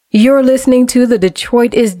You're listening to the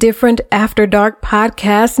Detroit is Different After Dark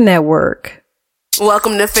Podcast Network.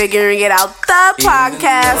 Welcome to Figuring It Out, the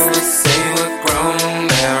podcast. Say we're grown,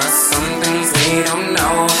 there are some things we don't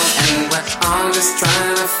know, and we're all just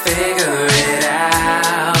trying to figure it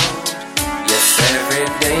out. Yes, every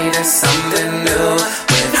day there's something new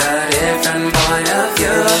with a different point of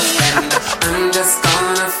view, and I'm just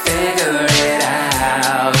gonna figure it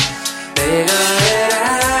out. Figure it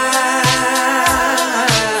out.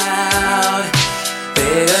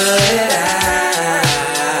 Figure it out.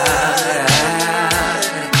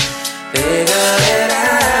 Figure it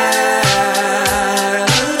out.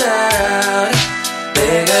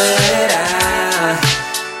 Figure it out.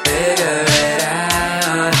 Figure it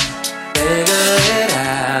out. Figure it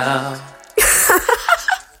out.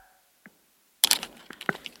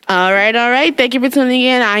 All right. Thank you for tuning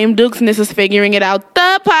in. I am Dukes, and this is Figuring It Out,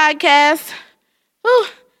 the podcast. Whew.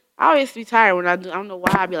 I always be tired when I don't know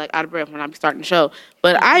why I be like out of breath when I be starting the show.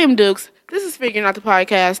 But I am Dukes. This is Figuring Out the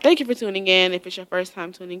podcast. Thank you for tuning in. If it's your first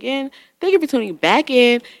time tuning in, thank you for tuning back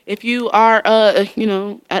in. If you are,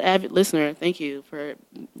 an avid listener, thank you for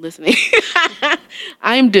listening.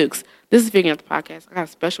 I am Dukes. This is Figuring Out the podcast. I got a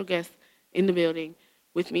special guest in the building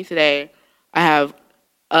with me today. I have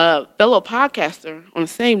a fellow podcaster on the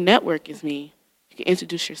same network as me. You can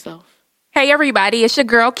introduce yourself. Hey everybody, it's your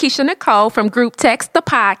girl Keisha Nicole from Group Text the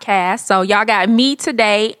Podcast. So y'all got me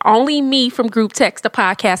today, only me from Group Text the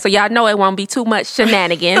Podcast. So y'all know it won't be too much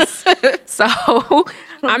shenanigans. So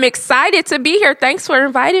I'm excited to be here. Thanks for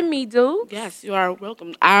inviting me, dude. Yes, you are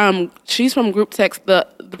welcome. She's from Group Text the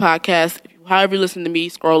Podcast. However you listen to me,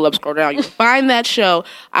 scroll up, scroll down. You can find that show.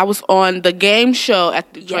 I was on the game show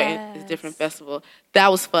at the Detroit is Different Festival. That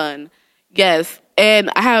was fun. Yes, and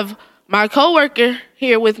I have my coworker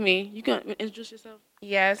here with me. You can introduce yourself.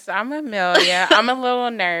 Yes, I'm Amelia. I'm a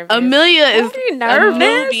little nervous. Amelia is nervous? a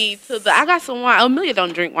newbie I got some wine. Amelia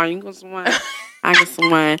don't drink wine. You got some wine? I got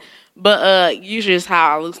some wine. But usually it's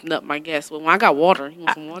how I loosen up my guests. Well, when I got water, you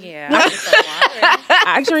want some water? Yeah, I get some water.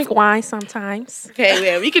 I drink wine sometimes. Okay,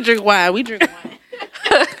 yeah, we can drink wine. We drink wine.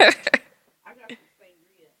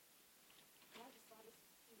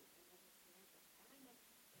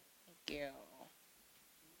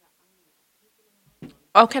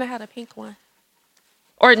 Oh, can I have a pink one?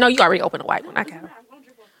 Or no, you already opened a white one. I can.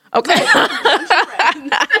 Okay.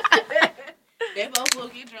 They both will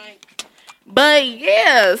get drunk. But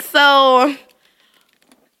yeah, so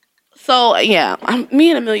yeah, me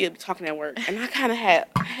and Amelia be talking at work, and I kind of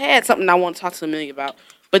had something I want to talk to Amelia about.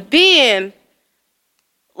 But then,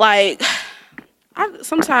 like,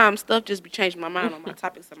 sometimes stuff just be changing my mind on my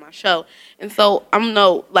topics of my show, and so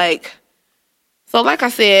like I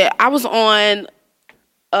said, I was on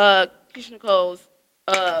Keisha Nicole's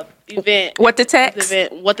event. What the Text?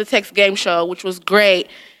 What the Text game show, which was great.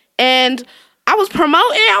 And I was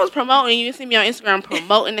promoting. You can see me on Instagram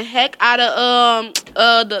promoting the heck out of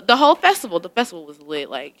the whole festival. The festival was lit.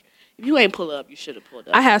 Like, if you ain't pull up, you should have pulled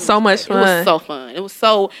up. I had so much fun. It was so fun. It was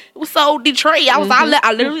so Detroit.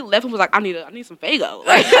 I literally left and was like, I need some Faygo.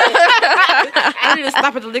 Like, I need to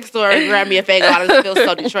stop at the liquor store and grab me a Faygo. I just feel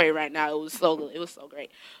so Detroit right now. It was so good. It was so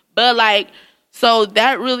great. But like, so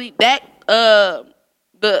the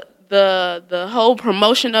whole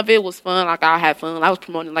promotion of it was fun. Like, I had fun. I was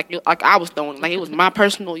promoting like I was throwing it. Like, it was my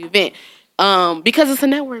personal event. Because it's a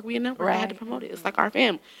network. We a network. Right. I had to promote it. It's like our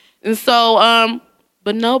family. And so,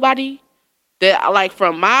 but nobody that like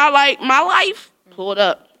from my life pulled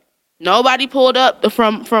up. Nobody pulled up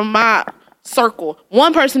from my circle.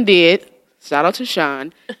 One person did. Shout out to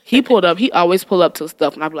Sean. He pulled up. He always pull up to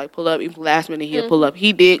stuff, and I'd be like, pull up. Even last minute, he'll pull up.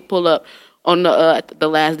 He did pull up on the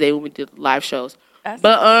last day when we did live shows.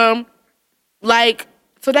 But like,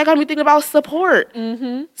 so that got me thinking about support.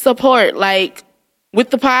 Mm-hmm. Support, like, with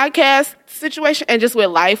the podcast situation and just with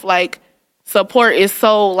life, like, support is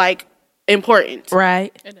so, like, important.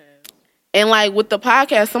 Right. It is. And, like, with the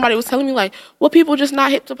podcast, somebody was telling me, like, well, people just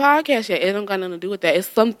not hip to podcast yet. It don't got nothing to do with that. It's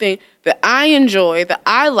something that I enjoy, that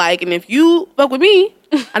I like, and if you fuck with me,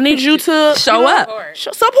 I need you to Show up.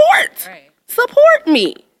 Support. Right. Support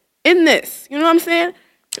me in this. You know what I'm saying?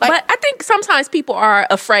 Like, But I think sometimes people are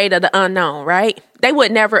afraid of the unknown, right? They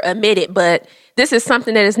would never admit it, but this is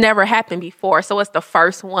something that has never happened before, so it's the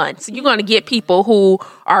first one. So you're going to get people who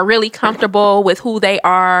are really comfortable with who they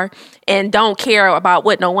are and don't care about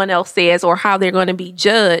what no one else says or how they're going to be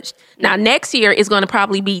judged. Now, next year is going to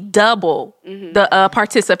probably be double the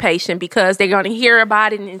participation because they're going to hear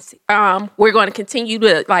about it, and we're going to continue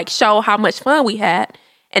to like show how much fun we had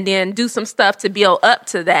and then do some stuff to build up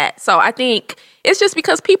to that. So I think it's just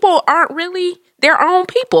because people aren't really their own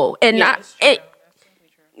people and not.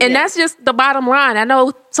 And that's just the bottom line. I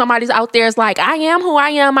know somebody's out there is like, I am who I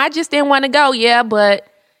am. I just didn't want to go. Yeah, but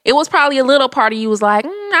it was probably a little part of you was like, I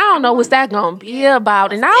don't know what's that going to be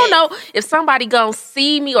about. And I don't know if somebody going to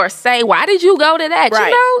see me or say, why did you go to that? Right.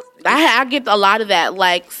 You know? I get a lot of that.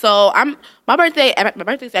 Like, so my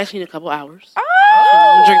birthday's actually in a couple hours.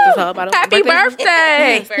 Oh, Drink this up. happy birthday.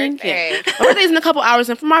 Yes, thank you. My birthday's in a couple hours,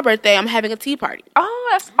 and for my birthday, I'm having a tea party. Oh,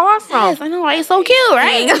 that's awesome. Yes, I know, right? It's so cute,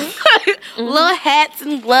 right? Little hats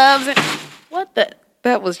and gloves. And what the?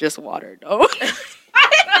 That was just water, though.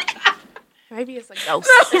 Maybe it's a ghost.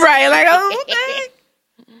 Right, like, okay.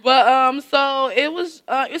 But, so it was,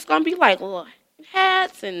 it's going to be like little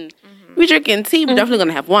hats, and we drinking tea. We're definitely going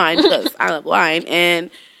to have wine, because I love wine.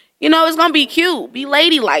 And, you know, it's going to be cute, be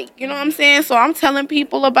ladylike, you know what I'm saying? So I'm telling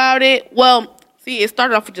people about it. Well, see, it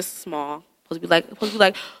started off with just small. Supposed to be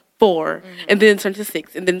like 4, and then it turned to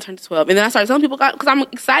 6, and then it turned to 12. And then I started telling people, because I'm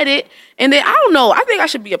excited. And then, I don't know, I think I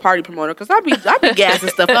should be a party promoter, because I be gassing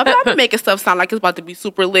stuff up. I be making stuff sound like it's about to be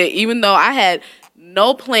super lit, even though I had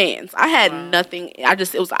no plans. I had nothing.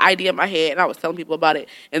 It was an idea in my head, and I was telling people about it,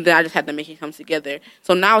 and then I just had to make it come together.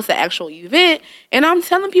 So now it's an actual event, and I'm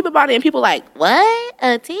telling people about it, and people like, what?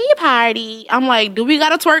 A tea party? I'm like, do we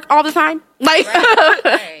gotta twerk all the time? Like,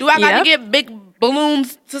 do I gotta get big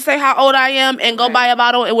balloons to say how old I am and go buy a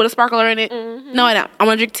bottle and with a sparkler in it? No, I don't. I'm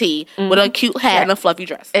gonna drink tea with a cute hat and a fluffy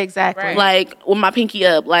dress. Exactly. Right. Like, with my pinky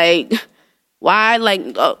up. Like, why?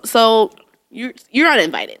 Like, so you're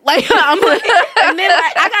uninvited. Like, I'm like, and then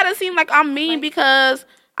like, I gotta seem like I'm mean because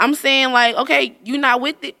I'm saying like, okay, you not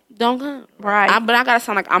with it, don't come. Right. But I gotta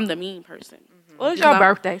sound like I'm the mean person. Well, it's your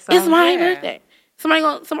birthday, so. It's my birthday.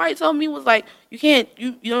 Somebody told me was like, you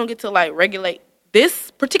don't get to like regulate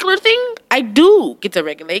this particular thing. I do get to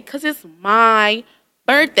regulate because it's my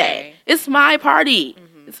birthday. It's my party.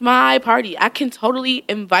 It's my party. I can totally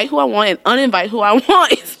invite who I want and uninvite who I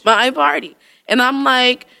want. It's my party. And I'm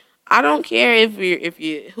like, I don't care if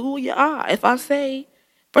you who you are. If I say,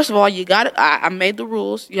 first of all, you got it. I made the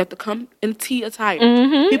rules. You have to come in tea attire.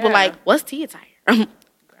 People like, what's tea attire?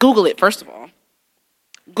 Google it, first of all.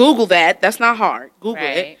 Google that. That's not hard. Google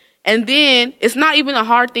it. And then it's not even a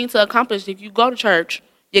hard thing to accomplish. If you go to church,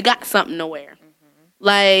 you got something to wear.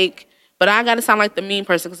 Like, but I got to sound like the mean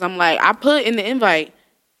person because I'm like, I put in the invite,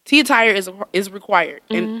 tea attire is required.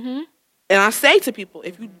 And I say to people,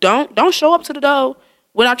 if you don't show up to the door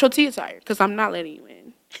without your tea attire because I'm not letting you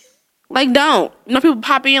in. Like, don't. You know, people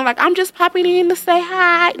pop in like, I'm just popping in to say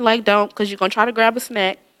hi. Like, don't, because you're going to try to grab a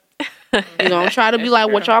snack. You're going to try to be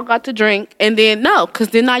like, what y'all got to drink? And then, no, because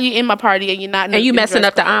then now you're in my party and you're not. And you messing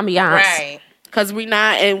up the ambiance. Right. Because we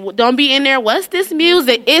not, and don't be in there, what's this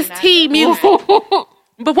music? It's tea music.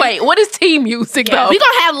 But wait, what is tea music though? We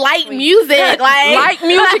going to have light music. Like, light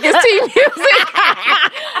music is tea music.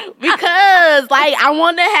 Because, like, I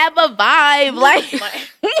want to have a vibe. Like,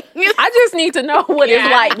 I just need to know what is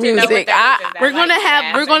light music. we're gonna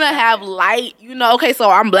have light. You know, okay. So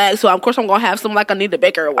I'm black, so of course I'm gonna have some like Anita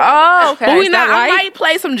Baker or whatever. Oh, okay. But we Is not. that I light? might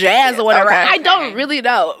play some jazz or whatever. Okay. I don't really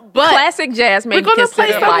know, but Classic jazz. Maybe we're gonna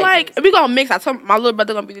play some light. like we're gonna mix. I told my little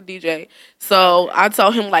brother gonna be the DJ, so I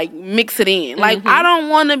told him like mix it in. Like I don't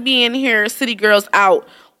want to be in here City Girls out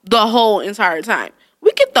the whole entire time.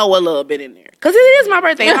 We can throw a little bit in there. Because it is my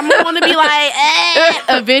birthday. I'm going to be like,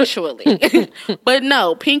 eventually. But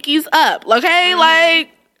no, pinkies up. Okay? Like,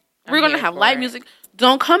 we're going to have light music.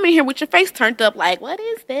 Don't come in here with your face turned up like, what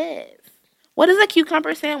is this? What is a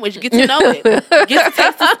cucumber sandwich? Get to know it. Get to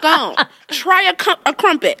taste the scone. Try a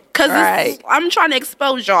crumpet. Because I'm trying to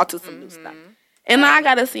expose y'all to some new stuff. And I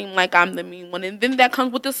got to seem like I'm the mean one. And then that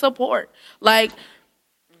comes with the support. Like,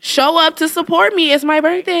 show up to support me. It's my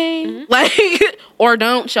birthday. Like, or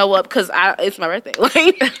don't show up because it's my birthday.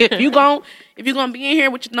 Like, if you're gonna be in here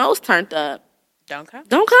with your nose turned up, don't come.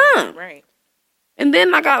 Don't come. Right. And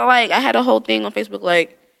then I had a whole thing on Facebook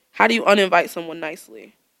like, how do you uninvite someone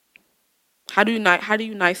nicely? How do you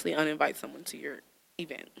nicely uninvite someone to your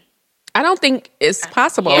event? I don't think it's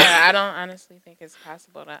possible. Yeah, I don't honestly think it's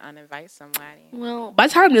possible to uninvite somebody. Well, by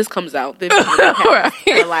the time this comes out, then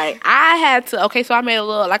like I had to. Okay, so I made a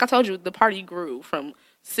little. Like I told you, the party grew from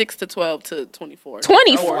 6 to 12 to 24.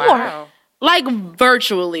 24. Oh, wow. Like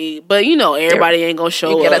virtually, but you know everybody ain't gonna show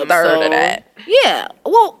up. You get a third of that. Yeah,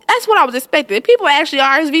 well, that's what I was expecting. People actually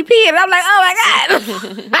RSVP, and I'm like, oh my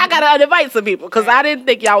god, I gotta uninvite some people because I didn't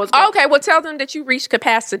think y'all was. Okay, well, tell them that you reached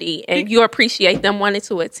capacity and you appreciate them wanting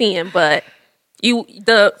to attend, but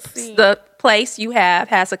the place you have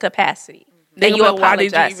has a capacity. Then you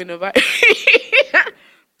apologize. Why did you even invite?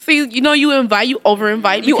 See, you know, you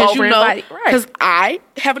over-invite because you know, because I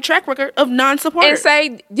have a track record of non-support. And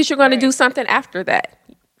say that you're going to do something after that.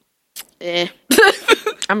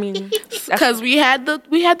 I mean, because we had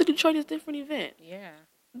the Detroit is Different event. Yeah.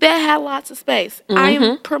 That had lots of space. I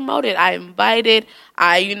am promoted. I invited.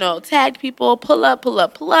 I tagged people. Pull up.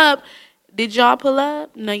 Did y'all pull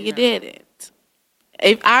up? No, you didn't.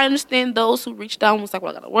 If I understand those who reached out and was like,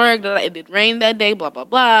 well, I gotta work. It did rain that day. Blah blah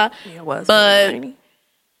blah. Yeah, it was but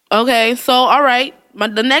okay. So all right.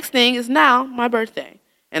 The next thing is now my birthday,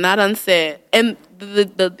 and I done said, and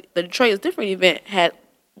the Detroit is Different event had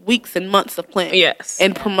weeks and months of planning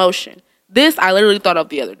and promotion. This I literally thought of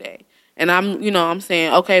the other day. And I'm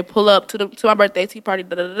saying, okay, pull up to my birthday tea party,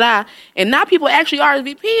 and now people actually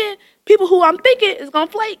RSVPing. People who I'm thinking is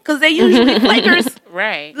gonna flake because they usually flakers.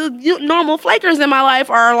 Right. The normal flakers in my life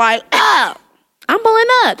are like, I'm pulling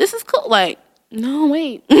up. This is cool. Like, no,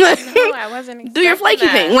 wait. No, I wasn't. Do your flaky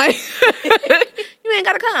that. thing. Like, you ain't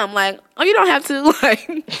gotta come. Like, oh, you don't have to. Like,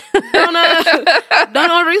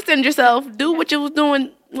 don't overextend yourself. Do what you was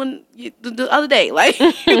doing when the other day. Like,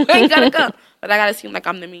 you ain't gotta come. But I gotta seem like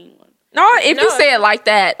I'm the mean one. No, if you say it like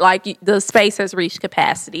that, like the space has reached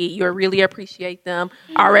capacity, you really appreciate them.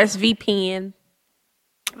 RSVPing.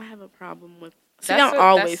 I have a problem with. That's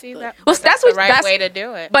the right way to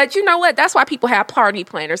do it. But you know what? That's why people have party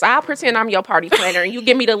planners. I'll pretend I'm your party planner, and you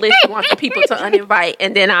give me the list you want the people to uninvite,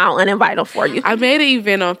 and then I'll uninvite them for you. I made an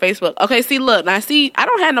event on Facebook. Okay, see, look, now see, I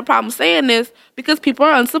don't have no problem saying this because people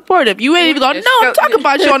are unsupportive. You ain't even gonna know I'm talking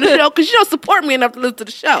about you on the show because you don't support me enough to listen to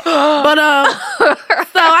the show. But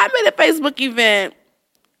so I made a Facebook event,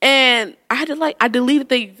 and I deleted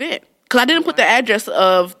the event because I didn't put the address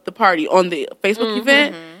of the party on the Facebook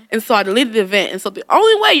event. And so I deleted the event. And so the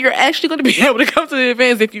only way you're actually going to be able to come to the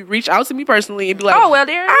event is if you reach out to me personally and be like, oh, well,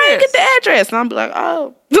 there it is. I didn't get the address. And I'll be like,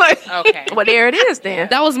 oh. Like, okay. Well, there it is then.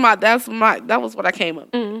 That was what I came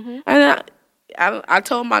up with. And I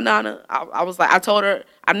told my nana, I was like, I told her,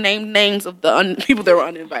 I named names of the people that were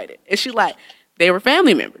uninvited. And she like, they were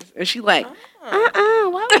family members. And she like,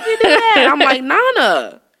 why would you do that? I'm like,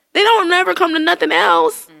 Nana, they don't never come to nothing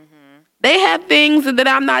else. They have things that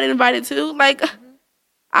I'm not invited to. Like,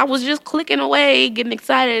 I was just clicking away, getting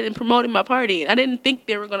excited, and promoting my party. I didn't think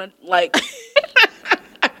they were gonna like.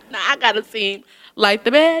 Now I gotta seem like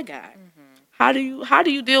the bad guy. How do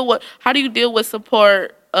you deal with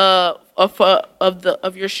support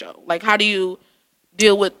of your show? Like, how do you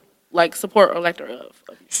deal with like support or lecture of?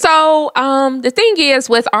 So the thing is,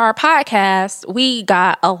 with our podcast, we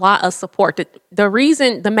got a lot of support.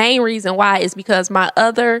 The main reason why is because my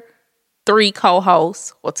other 3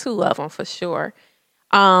 co-hosts, well, 2 of them for sure.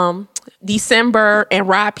 December and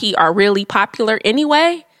Rod P are really popular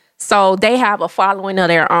anyway. So they have a following of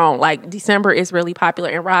their own. Like December is really popular,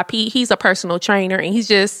 and Rod P, he's a personal trainer, and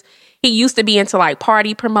he used to be into like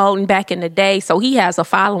party promoting back in the day. So he has a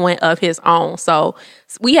following of his own. So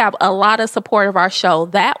we have a lot of support of our show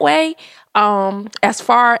that way. As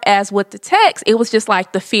far as with the text, it was just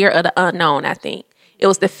like the fear of the unknown. I think it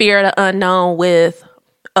was the fear of the unknown with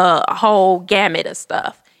a whole gamut of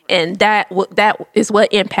stuff. And that is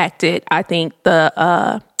what impacted, I think,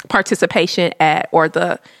 the participation at, or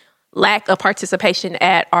the lack of participation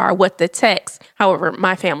at, or what the text. However,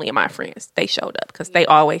 my family and my friends, they showed up because they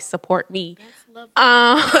always support me.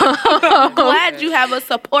 I'm glad you have a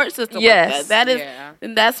support system. Yes. Like that. That is,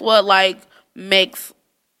 and that's what like makes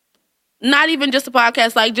not even just a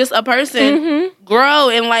podcast, like just a person grow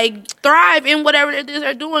and like thrive in whatever it is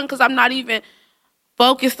they're doing. Because I'm not even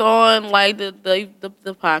focused on like the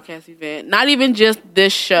podcast event, not even just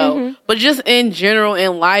this show, but just in general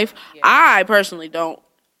in life. I personally don't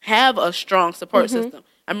have a strong support system.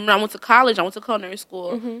 I remember I went to college, I went to culinary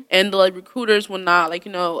school, and the like, recruiters were not like,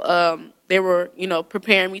 they were,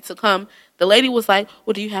 preparing me to come. The lady was like,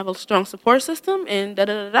 well, do you have a strong support system? And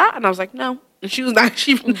da-da-da-da. And I was like, no. And she was not,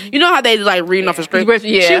 you know how they like reading off a script?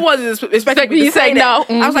 Yeah. She wasn't expecting me to say no.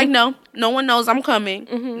 I was like, no one knows I'm coming.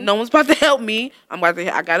 No one's about to help me.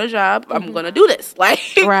 I got a job. I'm going to do this. Like,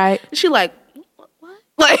 right. She like, what?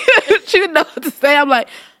 Like, she didn't know what to say. I'm like,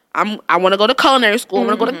 I want to go to culinary school. I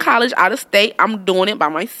want to go to college out of state. I'm doing it by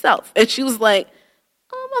myself. And she was like,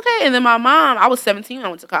 okay. And then my mom, I was 17 when I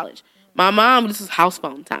went to college. My mom, this was house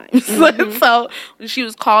phone times. So when she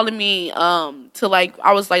was calling me to like,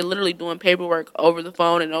 I was like literally doing paperwork over the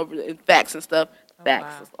phone and over the fax and stuff.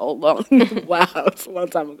 Fax is so long. Wow, it's a long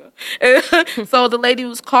time ago. And so the lady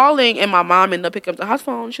was calling, and my mom ended up picking up the house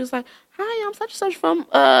phone. She was like, "Hi, I'm such and such from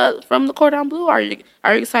the Cordon Bleu. Are you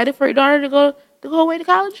excited for your daughter to go away to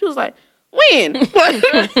college?" She was like, "When? Who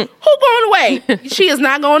going away? She is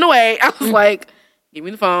not going away." I was like, "Give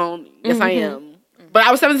me the phone." Yes, I am. But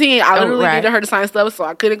I was 17. I literally needed her to sign stuff, so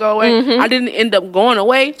I couldn't go away. I didn't end up going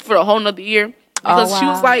away for a whole nother year because she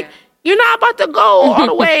was like, you're not about to go all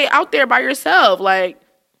the way out there by yourself. Like,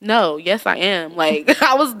 no, yes, I am. Like,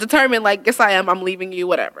 I was determined, like, yes, I am. I'm leaving you,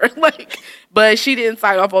 whatever. Like, but she didn't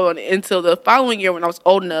sign off on it until the following year when I was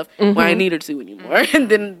old enough when I didn't need her to anymore. And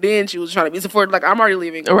then she was trying to be supportive. Like, I'm already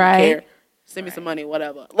leaving. I don't care. Send me some money,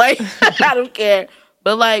 whatever. Like, I don't care.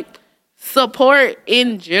 But, like, support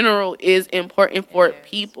in general is important for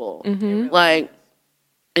people. Like,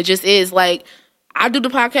 it just is. Like, I do the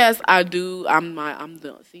podcast.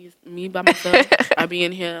 See, me by myself. I be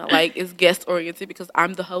in here like it's guest oriented because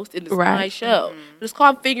I'm the host and it's my show. But it's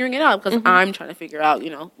called Figuring It Out because I'm trying to figure out,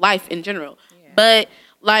 life in general. Yeah. But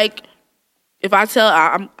like, if I tell,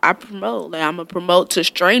 I promote. Like I'm gonna promote to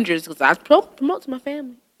strangers because I promote to my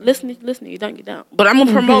family. Listen, you don't get down. But I'm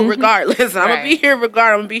gonna promote regardless. I'm gonna be here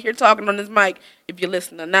regardless. I'm gonna be here talking on this mic if you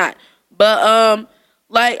listen or not. But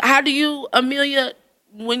like, how do you, Amelia?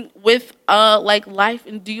 With like life,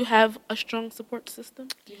 and do you have a strong support system?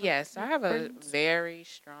 Yes, I have a very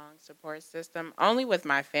strong support system. Only with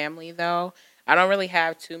my family though. I don't really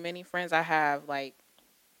have too many friends. I have like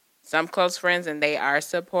some close friends, and they are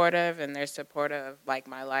supportive, and they're supportive of like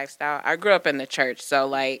my lifestyle. I grew up in the church, so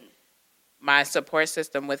like my support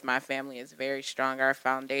system with my family is very strong. Our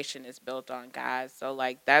foundation is built on God, so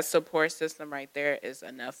like that support system right there is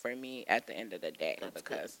enough for me at the end of the day.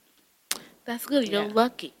 That's good. You're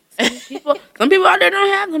lucky. Some people out there don't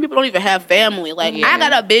have. Some people don't even have family. Like I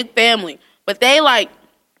got a big family, but they like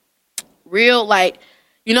real like.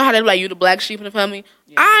 You know how they like you the black sheep in the family?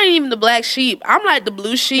 Yeah. I ain't even the black sheep. I'm like the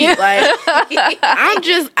blue sheep. Like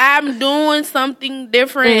I'm doing something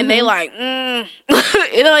different, and they like,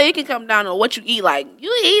 it can come down to what you eat. Like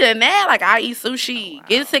you eating that? Like I eat sushi.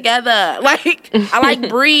 Get it together. Like I like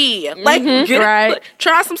brie. Like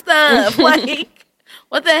try some stuff. Like.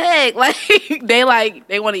 What the heck? Like they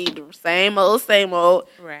want to eat the same old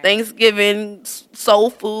Thanksgiving soul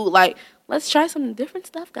food. Like let's try some different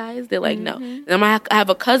stuff, guys. They're like no. And I have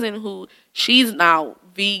a cousin who she's now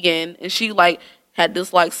vegan, and she like had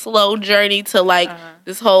this like slow journey to like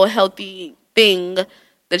this whole healthy thing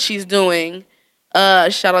that she's doing.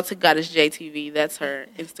 Shout out to Goddess JTV. That's her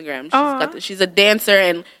Instagram. She's a dancer,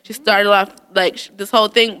 and she started off like this whole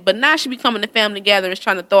thing, but now she becoming the family gatherings,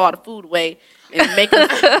 trying to throw all the food away and making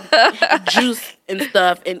juice and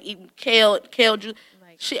stuff and eating kale juice.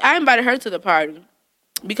 I invited her to the party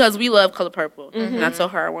because we love Color Purple, and I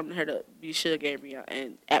told her I wanted her to be Sugar Gabriel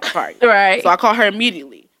and at the party. Right. So I called her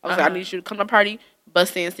immediately. I was like, I need you to come to the party,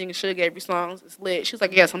 bust in, singing Sugar Gabriel songs. It's lit. She was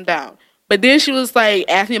like, yes, I'm down. But then she was like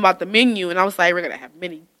asking me about the menu, and I was like, we're gonna have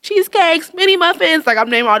mini cheesecakes, mini muffins. Like I'm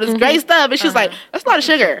naming all this great stuff, and she's like, that's a lot of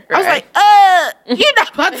sugar. I was like, you're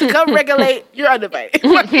not about to come regulate. You're uninvited.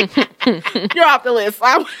 You're off the list.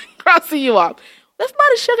 I'm crossing you off. That's a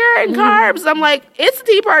lot of sugar and carbs. I'm like, it's a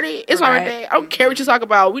tea party. It's my birthday. I don't care what you talk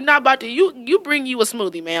about. We're not about to. You bring you a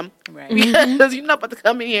smoothie, ma'am. Right. Because you're not about to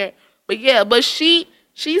come in here. But yeah, but she's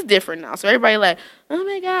different now. So everybody like, oh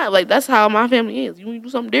my God, like that's how my family is. You do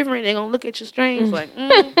something different, they're gonna look at you strange, like,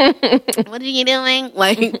 what are you doing?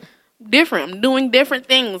 Like different. I'm doing different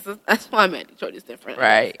things. That's why I'm at Detroit. It's different.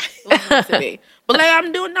 Right. But like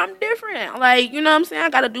I'm different. Like, you know what I'm saying? I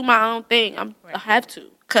gotta do my own thing. I have to.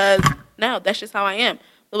 Cause no, that's just how I am.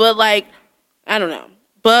 But like, I don't know.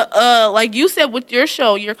 But like you said with your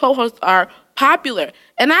show, your co-hosts are popular.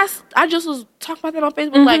 And I just was talking about that on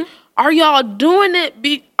Facebook. Like, are y'all doing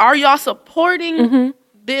it? Are y'all supporting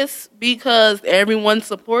this because everyone's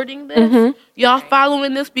supporting this? Y'all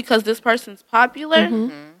following this because this person's popular?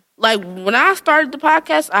 Like, when I started the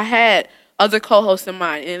podcast, I had other co-hosts in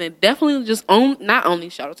mind. And it definitely just not only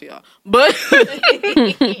shout out to y'all, but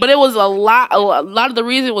but it was a lot of the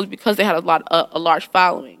reason was because they had a large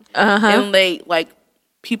following. And they, like,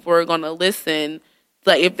 people are going to listen.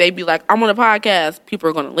 Like, if they be like, I'm on a podcast, people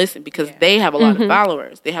are going to listen because they have a lot of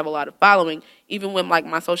followers. They have a lot of following. Even with, like,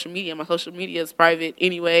 my social media is private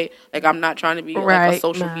anyway. Like, I'm not trying to be, like, a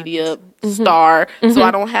social media star. So I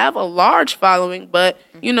don't have a large following. But,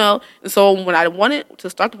 you know, and so when I wanted to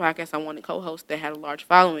start the podcast, I wanted co-hosts that had a large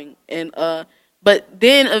following. And, but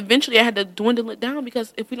then eventually I had to dwindle it down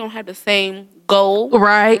because if we don't have the same goal,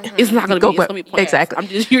 it's not going to be pointless.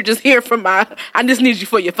 Exactly. You're just here for I just need you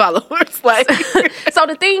for your followers. Like, so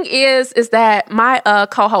the thing is that my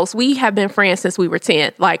co-host, we have been friends since we were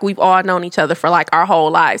 10. Like, we've all known each other for like our whole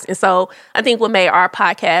lives. And so I think what made our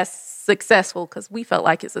podcast successful, because we felt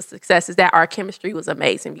like it's a success, is that our chemistry was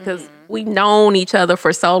amazing because we've known each other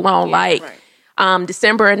for so long.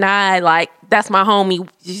 December and I, like, that's my homie.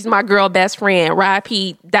 She's my girl best friend. Rod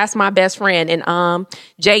P, that's my best friend. And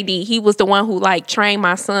JD, he was the one who, like, trained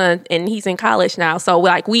my son, and he's in college now. So,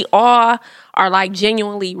 like, we all are, like,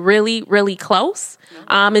 genuinely really, really close.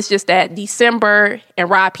 It's just that December and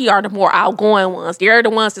Rod P are the more outgoing ones. They're the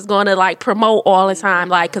ones that's going to, like, promote all the time.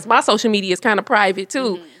 Like, because my social media is kind of private,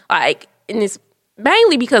 too. Like, and it's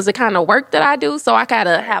mainly because of the kind of work that I do. So I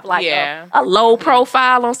gotta have like a low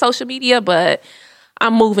profile on social media, but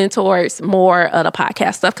I'm moving towards more of the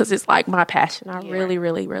podcast stuff because it's like my passion. I really,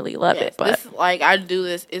 really, really love it. But this, like, I do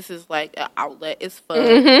this. This is like an outlet. It's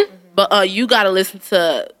fun. But you gotta listen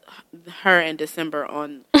to her in December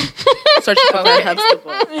on Searching for Claire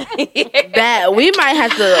Huxtable. That we might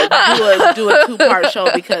have to do a 2-part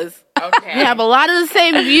show because we have a lot of the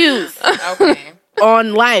same views.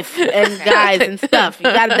 On life and guys and stuff. You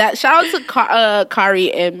got that. Shout out to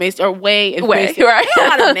Kari and Macy, or Way and Macy. Right? A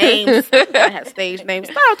lot of names. I had stage names.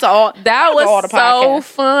 Shout out to all. That was all the so podcasts.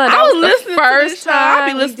 fun. I was listening to the show. I'll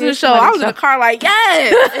be listening to the show. I was in the car like,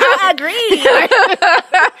 yes, I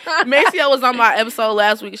agree. Maceo was on my episode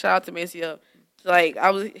last week. Shout out to Maceo. Like,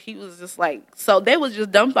 he was just like, so they was just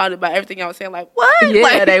dumbfounded by everything I was saying. Like, what? Yeah,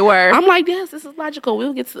 like, they were. I'm like, yes, this is logical.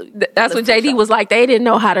 We'll get to. That's what JD was like. They didn't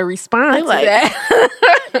know how to respond to that.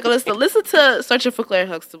 listen to Searching for Claire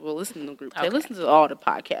Huxtable. Listen to the group. Listen to all the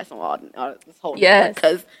podcasts and all this whole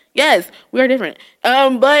because we are different.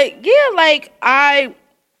 But yeah, like I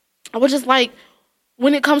was just like,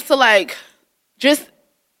 when it comes to like just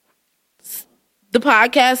the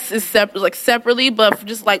podcast is separately, but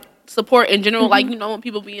just like support in general, like, you know, when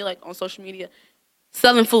people be like on social media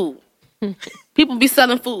selling food, people be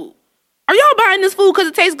selling food. Are y'all buying this food because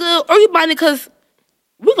it tastes good, or are you buying it because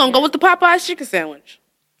we're gonna go with the Popeyes chicken sandwich?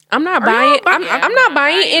 I'm not buying. I'm not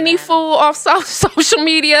buying any food off social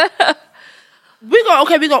media. We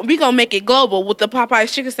gonna make it global with the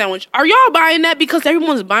Popeyes chicken sandwich. Are y'all buying that because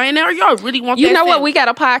everyone's buying that, or y'all really want? You that know sandwich? what? We got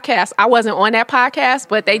a podcast. I wasn't on that podcast,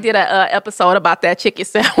 but they did a episode about that chicken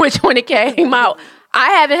sandwich when it came out. I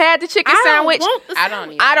haven't had the chicken sandwich.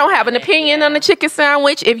 I don't have an opinion on the chicken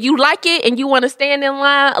sandwich. If you like it and you want to stand in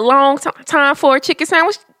line a long time for a chicken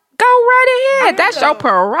sandwich, go right ahead. That's your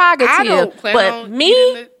prerogative. I don't plan but on me,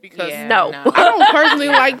 eating it because no. I don't personally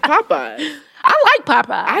like Popeyes. I like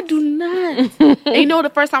Popeyes. I do not. And you know, the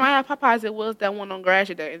first time I had Popeyes, it was that one on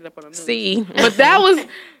Gratiot that ended up on the news. See, but that was.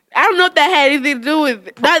 I don't know if that had anything to do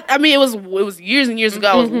with that. I mean, it was years and years ago.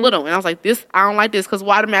 I was little, and I was like, "This, I don't like this." Because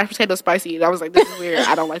why the mashed potato spicy? And I was like, "This is weird.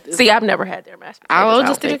 I don't like this." See, I've never had their mashed potatoes. I was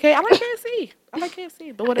just think okay. I like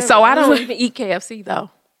KFC. But whatever. So I don't even eat KFC though.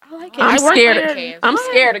 I like I'm scared. KFC. I'm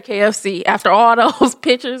scared of KFC. After all those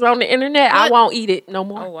pictures on the internet, I won't eat it no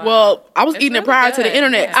more. Oh, wow. Well, I was eating really it prior to good. the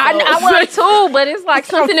internet. Yeah. I was too, but it's like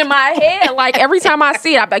something in my head. Like every time I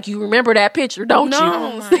see it, I'm like, you remember that picture, don't you?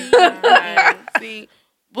 No, see.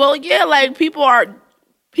 Well, yeah, like people are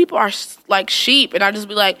like sheep, and I just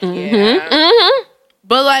be like,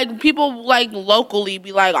 But like people like locally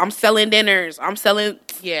be like, I'm selling dinners, I'm selling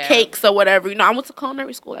cakes or whatever. You know, I went to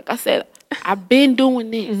culinary school. Like I said, I've been doing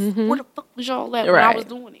this. Where the fuck was y'all at when I was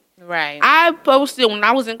doing it? Right. I posted when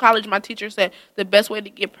I was in college. My teacher said the best way to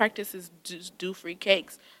get practice is just do free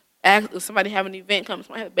cakes. Ask if somebody have an event,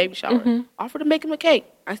 somebody have a baby shower, offer to make them a cake.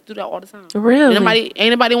 I used to do that all the time. Really?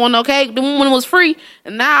 Ain't nobody want no cake. Then when it was free,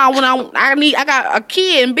 and now when I got a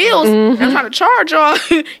kid and bills, and I'm trying to charge y'all.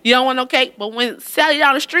 You don't want no cake, but when Sally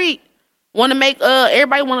down the street want to make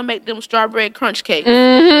everybody want to make them strawberry crunch cakes,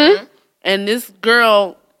 and this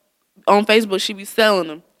girl on Facebook, she be selling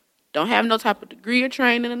them. Don't have no type of degree or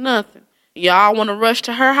training or nothing. Y'all want to rush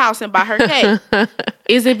to her house and buy her cake.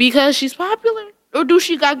 Is it because she's popular? Or do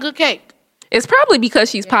she got good cake? It's probably because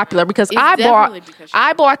she's popular. Because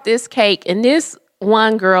I bought this cake, and this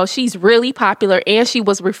one girl, she's really popular, and she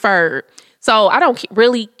was referred. So I don't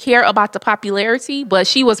really care about the popularity, but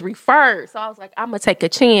she was referred. So I was like, I'm gonna take a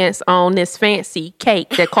chance on this fancy cake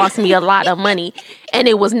that cost me a lot of money, and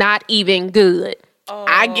it was not even good.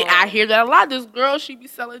 I hear that a lot. This girl, she be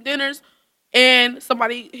selling dinners, and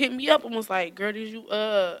somebody hit me up and was like, "Girl,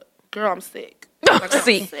 girl, I'm sick." Like,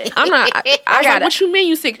 See, sick. I'm not. I got. What you mean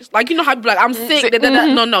you sick? Like, you know how you be like, I'm sick.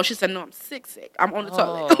 No. She said, no, I'm sick. I'm on the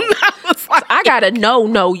toilet. I was like, I gotta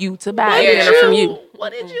know you to buy dinner from you.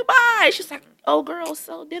 What did you buy? She's like, oh, girl,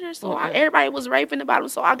 sell dinner. So everybody was raving about them,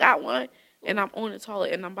 so I got one, and I'm on the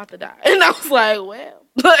toilet, and I'm about to die. And I was like, well,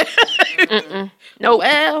 nope.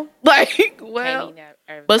 Well,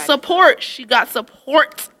 but support. She got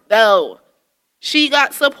support though.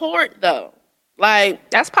 Like,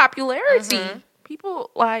 that's popularity. People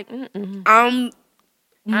like. Honestly,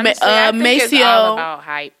 I think it's all about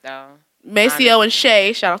hype, though. Maceo and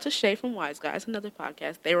Shay, shout out to Shay from Wise Guys, another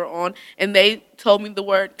podcast. They were on, and they told me the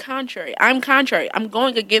word contrary. I'm contrary. I'm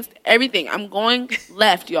going against everything. I'm going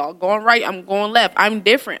left, y'all. Going right, I'm going left. I'm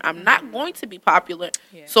different. I'm not going to be popular.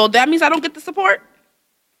 Yeah. So that means I don't get the support?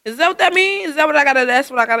 Is that what that means? Is that what that's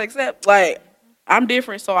what I gotta accept? Like, I'm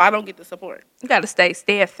different, so I don't get the support. You gotta stay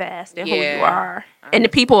steadfast in who you are. And the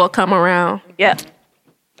people will come around. Yeah.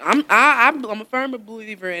 I'm a firm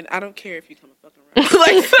believer, and I don't care if you come and fucking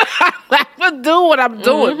around. Like, I'm gonna do what I'm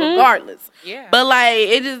doing regardless. Yeah. But like,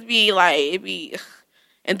 it just be like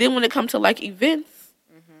and then when it comes to like events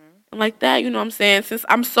and like that, you know what I'm saying? Since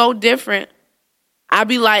I'm so different, I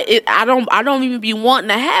be like, I don't even be wanting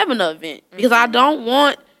to have an event because I don't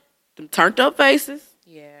want them turned up faces.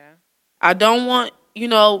 Yeah. I don't want, it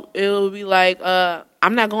will be like,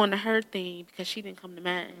 I'm not going to her thing because she didn't come to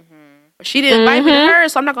mine. Or she didn't invite me to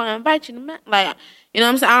hers, so I'm not going to invite you to mine. Like, you know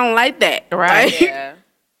what I'm saying? I don't like that. Right. Yeah.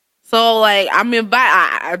 So, like,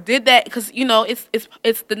 I did that because,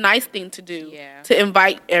 it's the nice thing to do to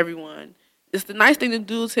invite everyone. It's the nice thing to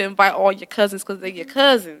do to invite all your cousins because they're your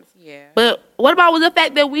cousins. Yeah. But what about with the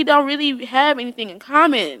fact that we don't really have anything in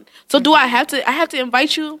common? So do I have to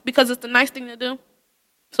invite you because it's the nice thing to do?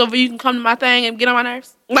 So you can come to my thing and get on my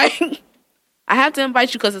nerves? Like, I have to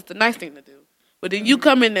invite you because it's the nice thing to do. But then you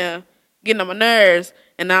come in there getting on my nerves,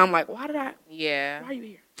 and now I'm like, why are you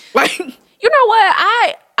here? Like, you know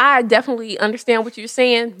what? I definitely understand what you're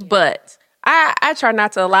saying, but I try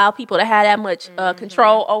not to allow people to have that much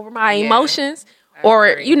control over my emotions,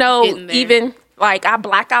 or even like I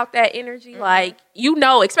black out that energy. Like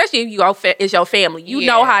especially if it's your family,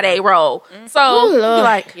 know how they roll. So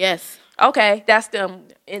like, yes, okay, that's them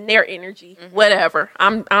in their energy. Whatever,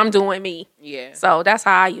 I'm doing me. Yeah. So that's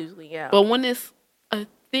how I usually am. But when it's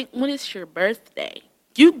your birthday,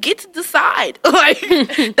 you get to decide. Like,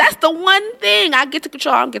 that's the one thing I get to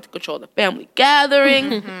control. I get to control the family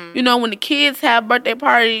gathering. When the kids have birthday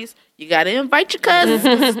parties, you got to invite your cousins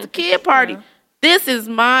because it's the kid party. This is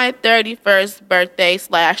my 31st birthday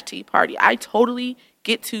 / tea party. I totally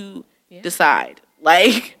get to decide.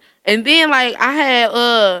 Like, and then, like,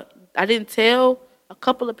 I didn't tell a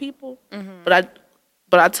couple of people, but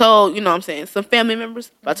I told, some family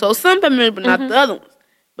members. But I told some family members, but not the other ones.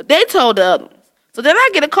 But they told the other ones. So then I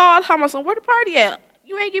get a call, how much, where the party at?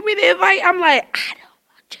 You ain't give me the invite? I'm like, I don't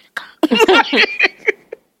want you to come.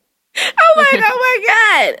 I'm like, oh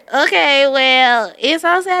my God. Okay, well, it's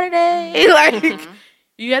on Saturday. Like,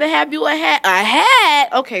 you gotta have you a hat. A hat?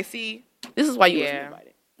 Okay, see, this is why you wasn't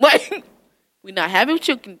invited. Like, we're not having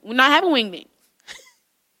chicken. We're not having wingdings.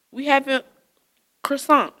 We having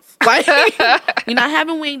croissants. Like, we're not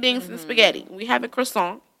having wingdings and spaghetti. We having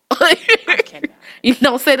croissant. You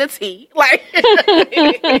don't say the tea. Like,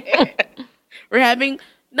 we're having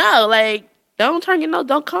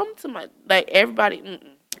don't come to my, like, everybody.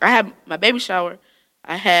 I had my baby shower.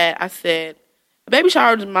 I said a baby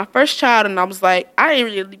shower was my first child, and I was like, I didn't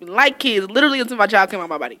really even like kids literally until my child came out of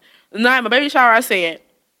my body. And then my baby shower, I said,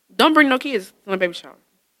 don't bring no kids to my baby shower.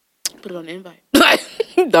 Put it on the invite. Like,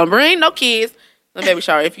 don't bring no kids to my baby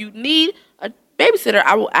shower. If you need a babysitter,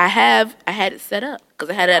 I had it set up because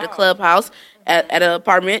I had it at a clubhouse at an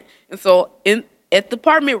apartment, and so at the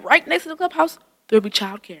apartment right next to the clubhouse there'll be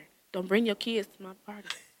childcare. Don't bring your kids to my party.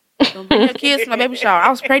 Don't bring your kids to my baby shower. I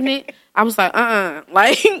was pregnant. I was like,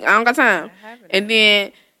 like, I don't got time. And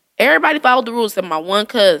then everybody followed the rules except my one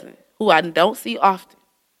cousin, who I don't see often.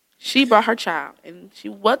 She brought her child, and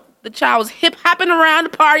the child was hip hopping around the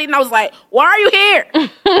party, and I was like, why are you here?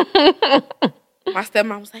 My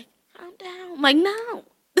stepmom was like, calm down. I'm like, no,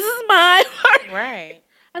 this is my party. Right.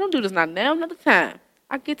 I don't do this not now, another time.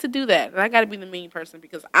 I get to do that, and I got to be the mean person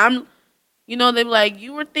because I'm, they be like,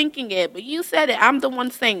 you were thinking it, but you said it. I'm the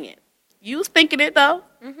one saying it. You was thinking it, though.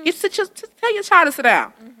 You should just tell your child to sit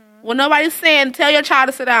down. When nobody's saying, tell your child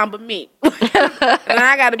to sit down but me. And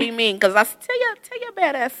I got to be mean because I tell your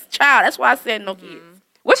badass child. That's why I said no kids.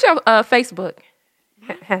 What's your Facebook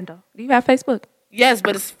handle? Do you have Facebook? Yes,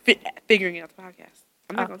 but it's figuring it out the podcast.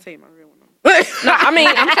 I'm not going to tell you my real one. No, I mean,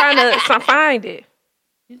 I'm trying to find it.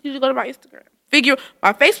 You need to go to my Instagram.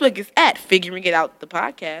 My Facebook is at Figuring It Out the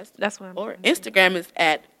podcast. That's what I'm Or Instagram is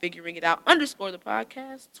at Figuring It Out _ the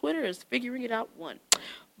podcast. Twitter is Figuring It Out 1.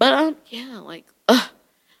 But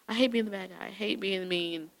I hate being the bad guy. I hate being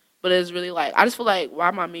mean. But it's really like, I just feel like, why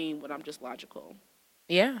am I mean when I'm just logical?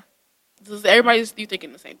 Yeah. Everybody's you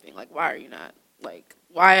thinking the same thing. Like, why are you not? Like,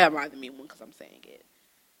 why am I the mean one? Because I'm saying it.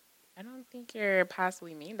 I don't think you're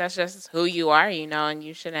possibly mean. That's just who you are, and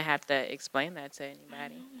you shouldn't have to explain that to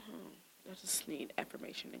anybody. I just need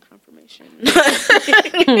affirmation and confirmation.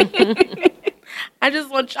 I just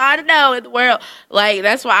want y'all to know in the world. Like,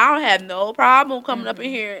 that's why I don't have no problem coming up in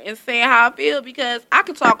here and saying how I feel, because I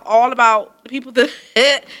can talk all about the people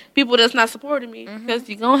that's not supporting me. Because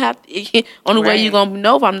you're going to have to, only way you're going to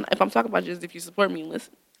know if I'm talking about you is if you support me and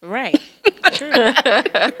listen. Right. True.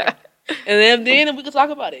 And then we can talk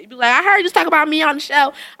about it. You'd be like, I heard you talk about me on the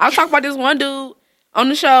show. I was talking about this one dude on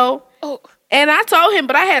the show. Oh. And I told him,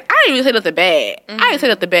 but I didn't even say nothing bad. I didn't say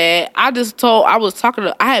nothing bad.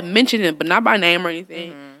 I had mentioned him, but not by name or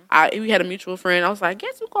anything. We had a mutual friend. I was like,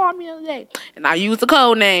 guess who called me the other day? And I used the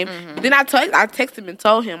code name. But then I texted him and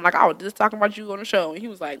told him, like, I was just talking about you on the show. And he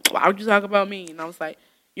was like, why would you talk about me? And I was like,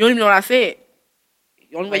 you don't even know what I said.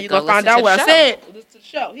 The only way you're going to find out what I said is listen to the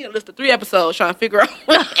show. He had listed 3 episodes trying to figure out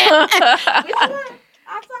which one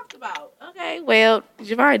I talked about. Okay, well,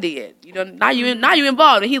 Javon did. You know, now you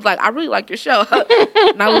involved. And he's like, I really like your show.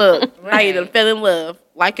 Now look, now you done fell in love.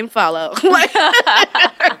 Like and follow. Like,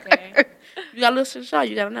 okay. You got to listen to the show.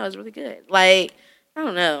 You got to know it's really good. Like, I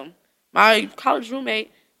don't know. My college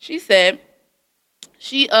roommate, she said,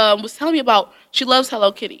 she was telling me about, she loves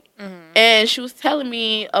Hello Kitty. And she was telling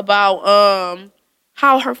me about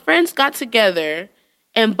how her friends got together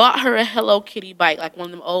and bought her a Hello Kitty bike, like one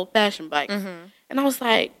of them old-fashioned bikes. And I was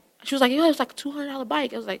like, she was like, yo, it was like a $200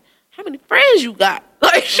 bike. I was like, how many friends you got?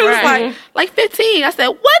 Like, she was like 15. I said,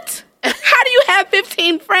 what? How do you have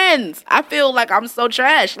 15 friends? I feel like I'm so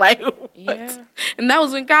trash. Like, what? Yeah. And that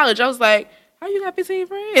was in college. I was like, how you got 15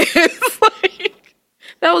 friends? Like,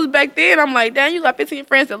 that was back then. I'm like, damn, you got 15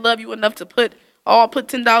 friends that love you enough to put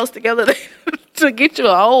 $10 together to get you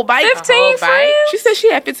a whole bike. 15 friends? She said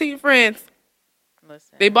she had 15 friends.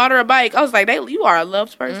 Listen. They bought her a bike. I was like, you are a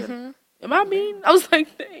loved person. Am I mean? I was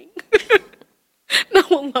like, dang. No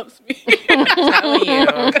one loves me. I'm telling you,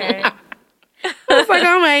 okay? I was like,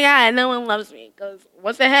 oh my God, no one loves me. Because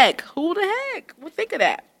what the heck? Who the heck would think of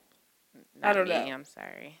that? I don't know. I'm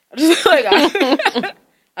sorry. I'm just like, I just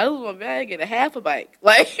want to get a half a bike.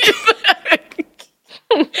 Like,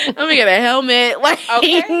 let me get a helmet. Like,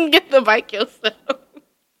 get the bike yourself.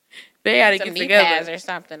 They got to get together or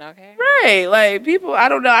something, okay? Right, like people. I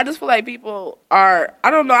don't know. I just feel like people are. I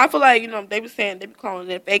don't know. I feel like they be calling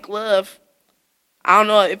it fake love. I don't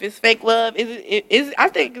know if it's fake love. I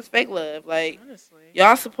think it's fake love. Like, honestly,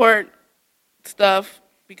 y'all support stuff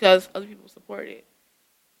because other people support it.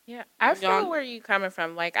 Yeah, I feel where you coming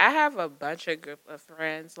from. Like, I have a bunch of group of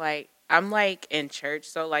friends. Like, I'm like in church,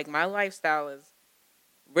 so like my lifestyle is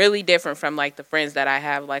really different from like the friends that I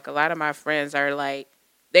have. Like, a lot of my friends are like,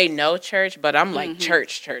 they know church, but I'm like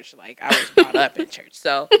church. Like, I was brought up in church.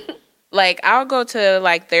 So, like, I'll go to,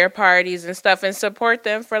 like, their parties and stuff and support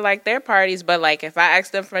them for, like, their parties. But, like, if I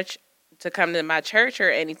ask them to come to my church or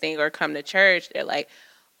anything or come to church, they're like,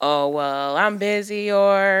 oh, well, I'm busy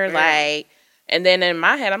or, like, and then in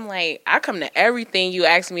my head, I'm like, I come to everything you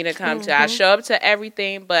ask me to come to. I show up to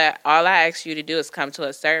everything, but all I ask you to do is come to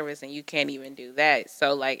a service, and you can't even do that.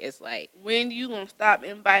 So, like, it's like, when you gonna stop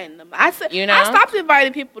inviting them? I said, I stopped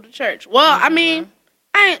inviting people to church. Well, I mean,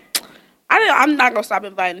 I'm not gonna stop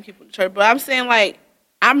inviting people to church, but I'm saying, like,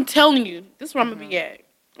 I'm telling you, this is where I'm gonna be at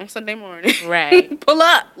on Sunday morning. Right. Pull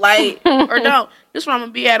up, like, or don't. This is where I'm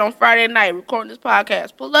gonna be at on Friday night recording this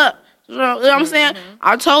podcast. Pull up. You know what I'm saying?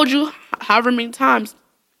 I told you however many times.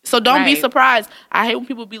 So don't be surprised. I hate when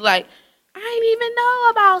people be like, I didn't even know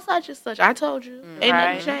about such and such. I told you. Ain't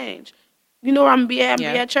nothing changed. You know where I'm going to be at? Be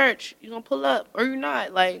at church. You're going to pull up or you're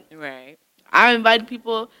not. Like, I invited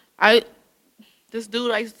people. This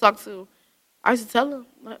dude I used to talk to, I used to tell him,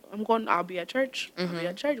 I'll be at church. I'll be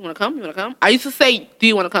at church. You want to come? You want to come? I used to say, do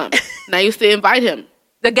you want to come? And I used to invite him.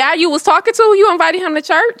 The guy you was talking to, you invited him to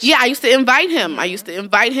church? Yeah, I used to invite him.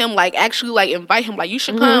 Like, actually, like, invite him. Like, you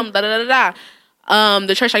should come, da-da-da-da-da.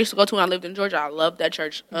 The church I used to go to when I lived in Georgia, I loved that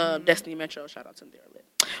church. Destiny Metro, shout out to them. They were lit.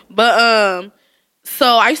 But, so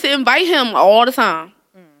I used to invite him all the time.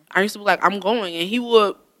 I used to be like, I'm going. And he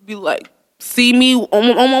would be like, see me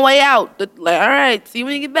on my way out. Like, all right, see you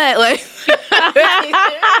when you get back. Like,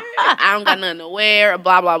 I don't got nothing to wear,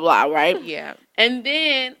 blah, blah, blah, right? Yeah. And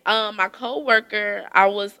then my coworker, I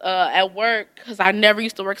was at work because I never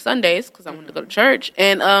used to work Sundays because I wanted to go to church.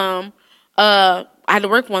 And I had to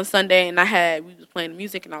work one Sunday, and we was playing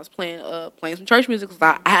music, and I was playing some church music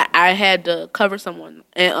because I had to cover someone.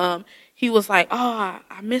 And he was like, oh,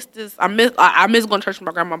 I miss this. I miss going to church with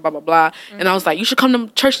my grandma, blah, blah, blah. And I was like, you should come to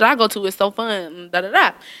the church that I go to. It's so fun, da, da,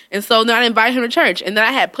 da. And so then I invited him to church. And then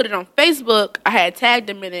I had put it on Facebook. I had tagged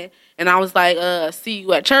him in it. And I was like, see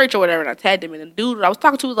you at church or whatever. And I tagged him. And the dude that I was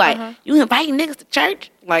talking to was like, you inviting niggas to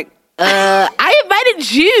church? Like, I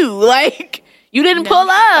invited you. Like, You didn't pull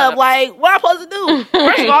up. Like, what am I supposed to do?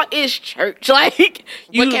 First of all, it's church. Like,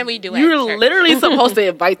 what can we do? You're at church? literally supposed to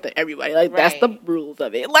invite everybody. Like, that's the rules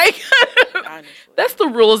of it. Like, that's the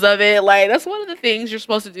rules of it. Like, that's one of the things you're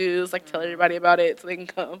supposed to do is like tell everybody about it so they can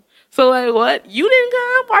come. So like, what? You didn't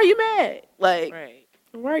come? Why are you mad? Like,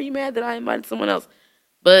 why are you mad that I invited someone else?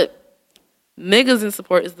 But niggas in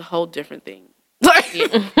support is the whole different thing. Like,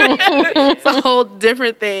 it's a whole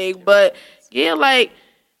different thing. But yeah, like,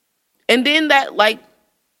 and then that, like,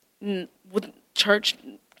 with church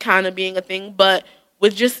kind of being a thing, but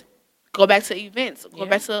with just go back to events, go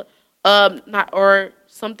back to not or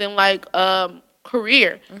something like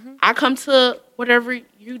career. I come to whatever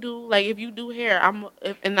you do. Like, if you do hair, oh,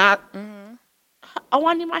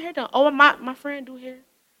 I need my hair done. Oh, my friend do hair.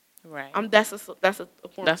 Right. That's a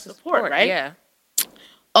form of support, right? Yeah.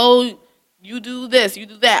 Oh, you do this, you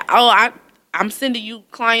do that. Oh, I'm sending you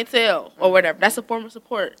clientele or whatever. That's a form of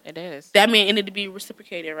support. It is. That means it need to be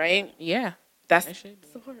reciprocated, right? Yeah. That's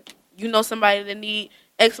support. You know somebody that need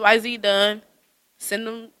XYZ done, send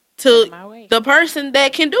them to the person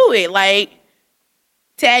that can do it. Like,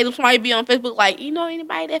 tag them, somebody be on Facebook, like, you know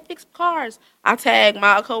anybody that fix cars? I tag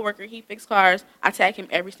my coworker, he fix cars. I tag him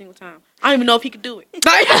every single time. I don't even know if he could do it.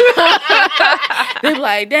 They be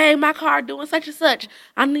like, dang, my car doing such and such.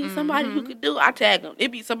 I need somebody who could do it. I tag them.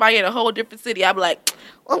 It be somebody in a whole different city. I be like,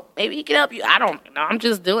 well, maybe he can help you. I don't know. I'm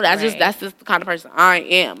just doing it. That's just the kind of person I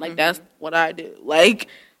am. Like, that's what I do. Like,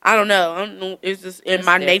 I don't know. It's just in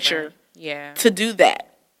my nature to do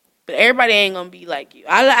that. But everybody ain't going to be like you.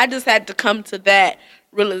 I just had to come to that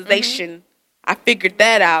realization. I figured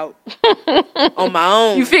that out on my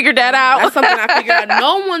own. You figured that out? That's something I figured out.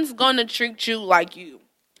 No one's going to treat you like you.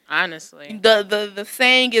 Honestly. The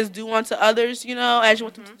saying is do unto others, you know, as you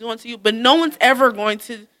want them to do unto you. But no one's ever going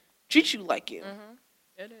to treat you like you.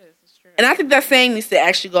 It is. It's true. And I think that saying needs to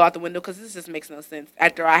actually go out the window because this just makes no sense.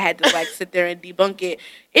 After I had to, like, sit there and debunk it.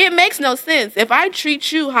 It makes no sense. If I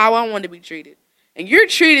treat you how I want to be treated, and you're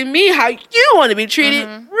treating me how you want to be treated,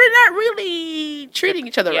 we're not really treating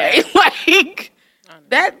each other right. Like,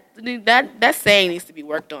 that saying needs to be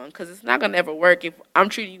worked on because it's not going to ever work if I'm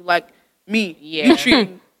treating you like me. Yeah. You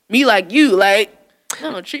treating me like you. Like,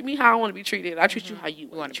 no, treat me how I want to be treated. I treat you how you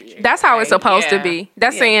want to be treated. That's how it's supposed to be.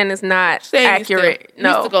 That saying is not accurate.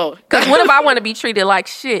 No. Because what if I want to be treated like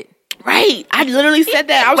shit? Right. I literally said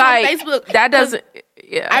that. I was like, on Facebook. That doesn't...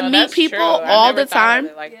 Yeah. I meet people all the time.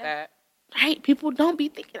 Like that. Right, people don't be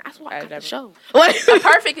thinking. That's why I got the show. A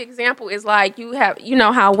perfect example is like you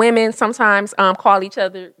know how women sometimes call each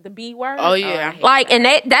other the B word. Oh yeah, like and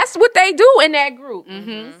that's what they do in that group.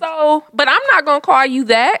 So, but I'm not gonna call you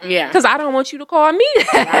that. Yeah, because I don't want you to call me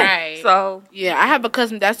that. Right. So yeah, I have a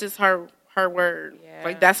cousin that's just her word. Yeah.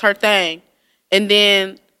 Like that's her thing. And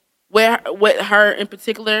then with her in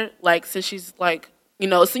particular, like since she's like. You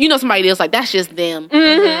know, so somebody else like that's just them.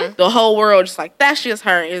 The whole world just like that's just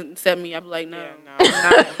her. And except me, I'd be like, no,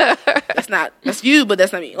 that's you, but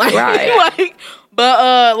that's not me. Like, like,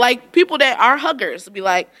 but like people that are huggers be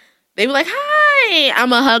like, they be like, hi,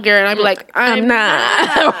 I'm a hugger, and I'd be like, I'm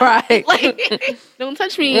not. Right? Like, don't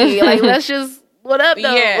touch me. Like, let's just what up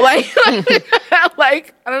though. Yeah. Like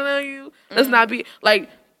I don't know you. Let's not be like.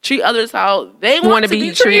 Treat others how they want to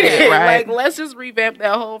be treated. Right? Like, let's just revamp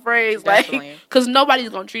that whole phrase. Definitely. Like, because nobody's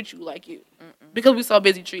going to treat you like you. Because we're so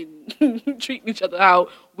busy treating each other how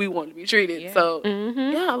we want to be treated. Yeah. So,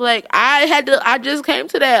 yeah, like, I just came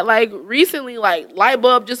to that. Like, recently, like, light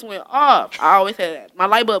bulb just went off. I always say that. My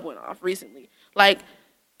light bulb went off recently. Like,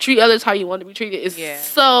 treat others how you want to be treated.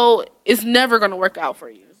 So, it's never going to work out for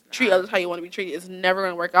you. Treat others how you want to be treated. It's never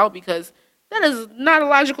going to work out because that is not a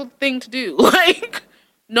logical thing to do. Like,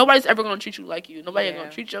 nobody's ever going to treat you like you. Nobody's going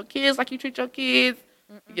to treat your kids like you treat your kids.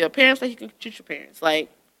 Your parents like you can treat your parents. Like,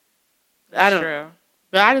 I don't know.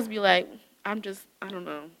 But I just be like, I don't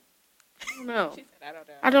know. She said,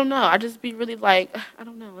 I don't know. I just be really like, I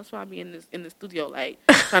don't know. That's why I be in the studio, like,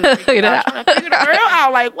 trying to figure the girl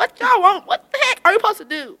out. Like, what y'all want? What the heck are you supposed to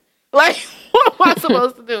do? Like, what am I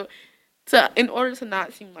supposed to do in order to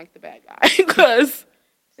not seem like the bad guy? Because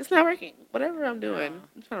it's not working. Whatever I'm doing,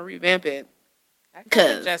 I'm trying to revamp it. I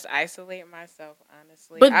could just isolate myself,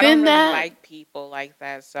 honestly. But I then don't really like people like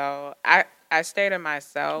that, so I stay to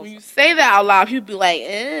myself. When you say that out loud, people be like,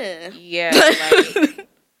 eh. Yeah.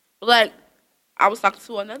 Like, I was talking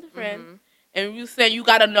to another friend, and you said you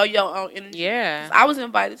got to know your own energy. Yeah. I was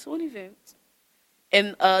invited to an event,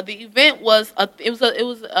 and the event was it was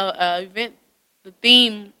a event. The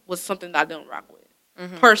theme was something that I don't rock with.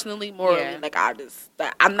 personally, morally. Yeah. Like I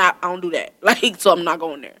don't do that. Like, so I'm not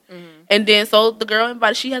going there. And then so the girl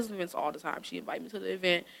invited. She has events all the time. She invited me to the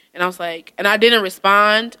event, and I was like, and I didn't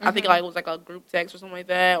respond. I think like it was like a group text or something like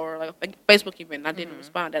that, or like a Facebook event. And I didn't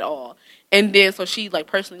respond at all. And then so she like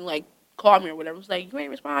personally like called me or whatever. Was like, you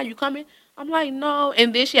ain't respond. You coming? I'm like, no.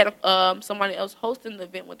 And then she had somebody else hosting the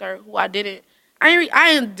event with her who I didn't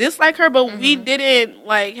dislike her, but we didn't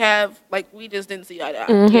like have like we just didn't see eye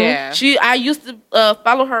to eye. Yeah. I used to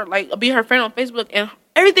follow her, like be her friend on Facebook, and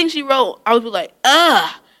everything she wrote, I would be like,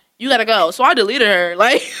 you gotta go. So I deleted her,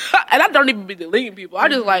 like, and I don't even be deleting people. I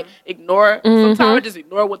just like ignore. Sometimes I just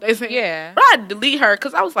ignore what they say. Yeah. But I delete her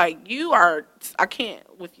because I was like, I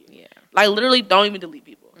can't with you. Yeah. Like literally, don't even delete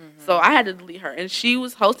people. So I had to delete her, and she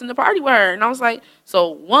was hosting the party with her, and I was like, so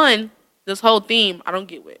one. This whole theme, I don't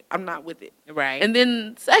get with. I'm not with it. Right. And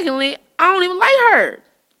then, secondly, I don't even like her.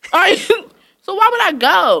 All right. So why would I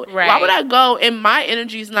go? Right. Why would I go? And my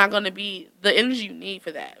energy is not going to be the energy you need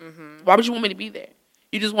for that. Why would you want me to be there?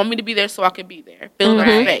 You just want me to be there so I can be there, fill up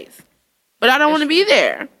space. But I don't want to be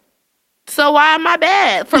there. So why am I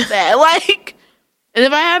bad from that? Like, and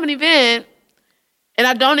if I have an event and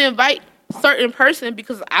I don't invite certain person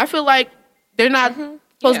because I feel like they're not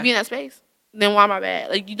supposed to be in that space, then why am I bad?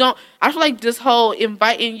 Like, you don't. I feel like this whole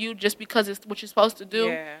inviting you just because it's what you're supposed to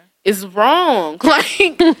do is wrong. Like,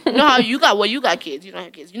 you know how you got kids. You don't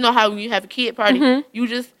have kids. You know how when you have a kid party, you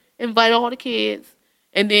just invite all the kids,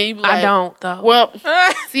 and then you be like, I don't though. Well,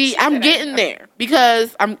 see, I'm getting there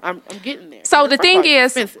because I'm getting there. So the thing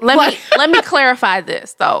is, expensive. let me clarify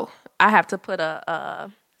this though. I have to put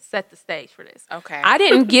set the stage for this. Okay. I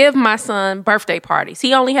didn't give my son birthday parties.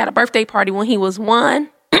 He only had a birthday party when he was 1,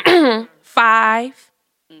 5,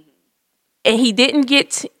 and he didn't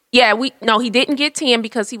get. He didn't get 10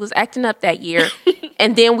 because he was acting up that year,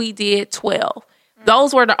 and then we did 12.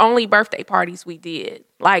 Those were the only birthday parties we did.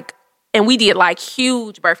 Like, and we did like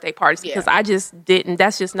huge birthday parties because I just didn't.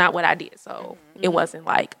 That's just not what I did. So it wasn't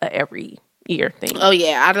like a every year thing. Oh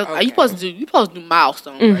yeah, I don't. Okay. You supposed to do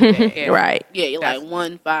milestone birthday. Right. Yeah, you're like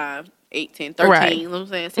 1, 5, 8, 10, 13. Right. You know what I'm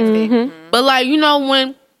saying? 16. But like, you know,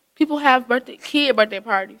 when people have kid birthday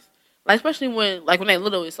parties, like especially when they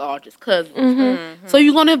little, it's all just cousins. So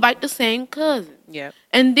you're gonna invite the same cousin. Yep.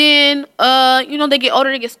 And then they get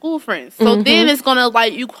older, they get school friends. So then it's gonna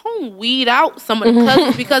like you can weed out some of the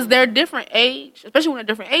cousins because they're different age, especially when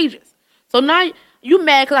they're different ages. So now you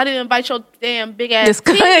mad because I didn't invite your damn big ass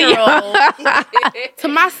 10-year-old to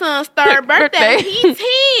my son's third birthday. He's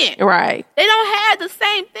 10. Right. They don't have the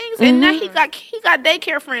same things, and now he got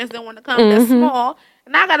daycare friends that want to come that's small,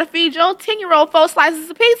 and I gotta feed your 10-year-old 4 slices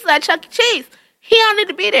of pizza at Chuck E. Cheese. He don't need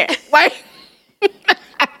to be there. But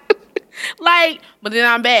then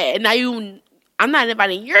I'm bad. Now I'm not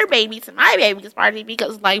inviting your baby to my baby's party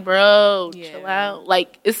because, bro, chill out.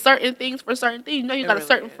 Like, it's certain things for certain things. You know, you got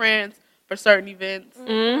certain friends for certain events.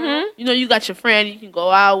 You know, you got your friend you can go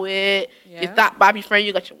out with. Your Thought Bobby friend.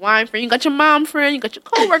 You got your wine friend. You got your mom friend. You got your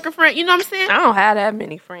coworker friend. You know what I'm saying? I don't have that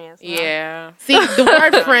many friends. No. Yeah. See, the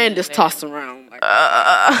word friend is tossed around.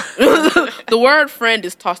 The word friend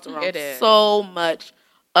is tossed around It is. so much.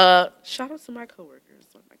 Shout out to my coworkers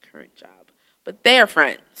on my current job. But they're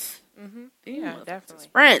friends. Yeah, definitely.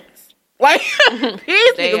 Friends. Like,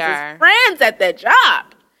 these They niggas are. is friends at that job.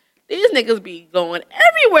 These niggas be going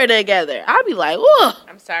everywhere together. I be like, ugh.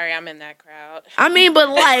 I'm sorry, I'm in that crowd. I mean, but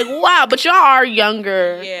wow. But y'all are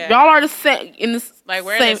younger. Yeah. Y'all are the same in the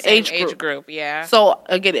We're same in the same age group. Yeah. So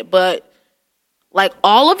I get it, but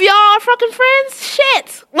all of y'all are fucking friends.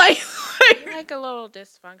 Shit, We're like a little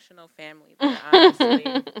dysfunctional family, there,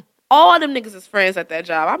 honestly. all of them niggas is friends at that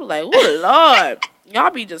job. I be like, oh Lord, y'all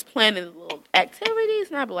be just planning little activities,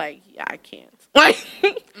 and I be like, yeah, I can't.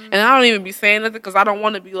 And I don't even be saying nothing because I don't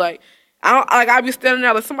want to be like, I be standing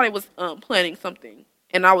there like somebody was planning something.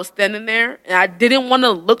 And I was standing there, and I didn't want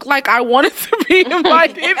to look like I wanted to be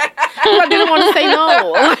invited. I didn't want to say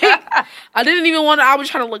no. I didn't even want to. I was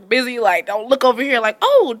trying to look busy. Don't look over here.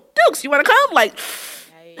 Oh, Dukes, you want to come?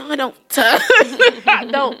 No, I don't.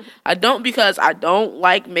 I don't because I don't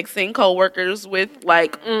like mixing coworkers with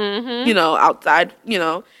outside.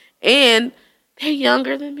 And they're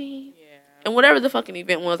younger than me. And whatever the fucking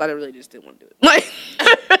event was, I really just didn't want to do it.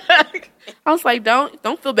 I was like,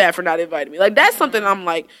 don't feel bad for not inviting me. That's something I'm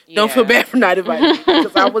like, don't feel bad for not inviting me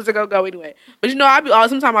because I wasn't gonna go anyway. But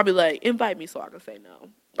sometimes I'll be like, invite me so I can say no.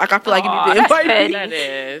 I feel like you need to invite me. That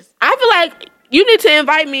is. I feel like you need to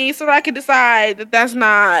invite me so that I can decide that that's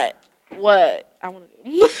not what I want to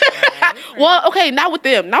do. Well, okay, not with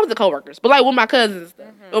them, not with the coworkers, but with my cousins,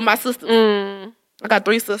 with my sisters. I got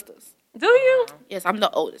 3 sisters. Do you? Yes, I'm the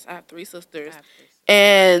oldest. I have 3 sisters.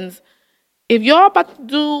 And if y'all about to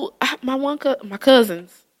do my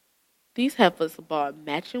cousins, these heifers bought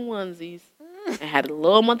matching onesies and had a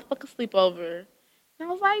little motherfucking sleepover. And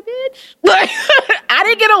I was like, bitch, like, I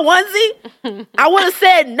didn't get a onesie. I would have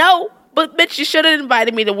said no, but bitch, you should have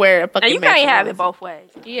invited me to wear a fucking. And you can't have onesie. it both ways.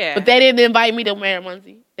 Yeah. But they didn't invite me to wear a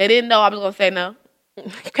onesie. They didn't know I was gonna say no.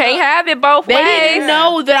 You can't have it both They ways. didn't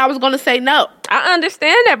know that I was gonna say no. I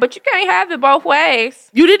understand that, but you can't have it both ways.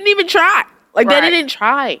 You didn't even try. Like Right. they didn't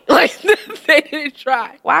try. Like they didn't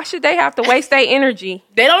try. Why should they have to waste their energy?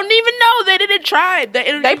 They don't even know they didn't try.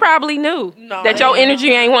 They probably knew No, that they your didn't energy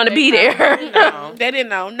ain't want to be there. No. They didn't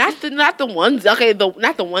know. Not the onesie. Okay,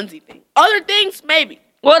 not the onesie thing. Other things maybe.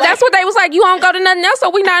 Well, that's what they was like. You won't go to nothing else, so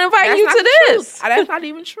we not inviting you not to the this. truth. That's not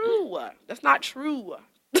even true. That's not true.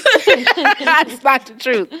 That's not the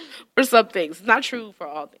truth for some things. It's not true for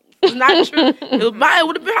all things. It's not true. It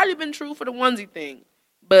would have probably been true for the onesie thing,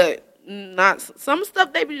 but not some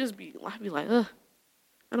stuff. They be just be. I'd be like, ugh,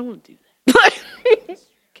 I don't want to do that. Like,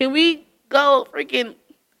 can we go freaking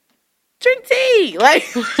drink tea? Like,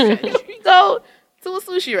 can we go to a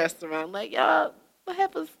sushi restaurant? Like, y'all, what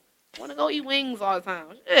happens? Want to go eat wings all the time?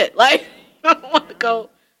 Shit, like, I don't want to go.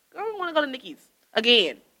 I don't want to go to Nikki's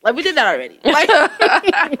again. Like, we did that already. Like,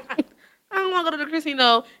 I don't want to go to the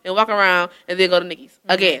casino and walk around and then go to Nikki's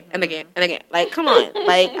again and again and again. Like, come on.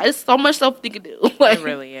 Like, there's so much stuff you can do. Like, It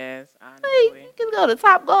really is, like, honestly. you can go to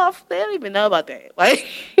Top Golf. They don't even know about that. Like,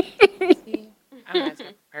 I'm that type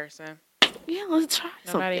of person. yeah, let's try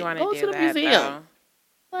Nobody something. want Go to to do the that, museum.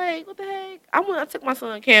 though. Like, what the heck? I took my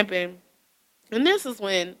son camping, and this is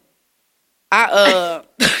when I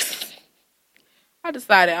I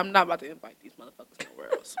decided I'm not about to invite these motherfuckers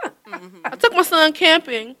nowhere else. I took my son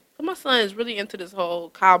camping. My son is really into this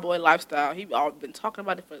whole cowboy lifestyle. He's been talking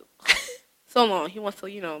about it for so long. He wants to,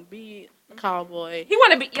 be a cowboy.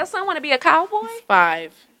 Your son want to be a cowboy? He's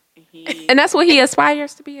 5. He, And that's what he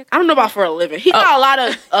aspires to be. I don't know about for a living. He got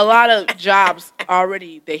a lot of jobs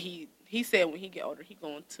already that he said when he get older he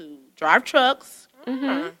going to drive trucks, be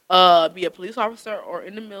a police officer or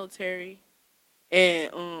in the military,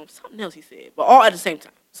 and something else he said, but all at the same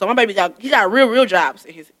time. So my baby got real jobs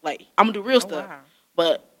in his, like, I'm gonna do real stuff, wow.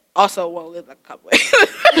 but also want to live like a cowboy.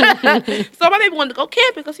 So my baby wanted to go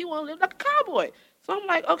camping because he want to live like a cowboy. So I'm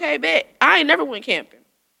like, okay, bet. I ain't never went camping.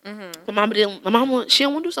 My mama she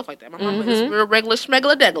don't want to do stuff like that. My mama is real regular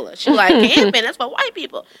schmegula degula. She like camping. That's for white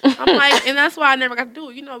people. I'm like, and that's why I never got to do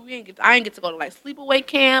it. I ain't get to go to like sleepaway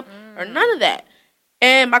camp or none of that.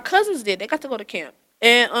 And my cousins did. They got to go to camp.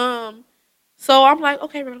 And so I'm like,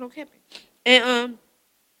 okay, we're gonna go camping. And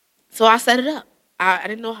so I set it up. I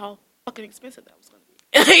didn't know how fucking expensive that was gonna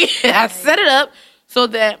be. I set it up so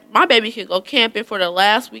that my baby could go camping for the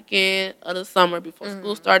last weekend of the summer before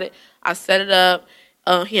school started. I set it up.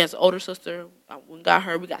 He has an older sister. We got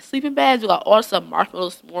her. We got sleeping bags. We got all stuff,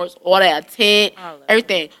 marshmallows, s'mores, all that, a tent,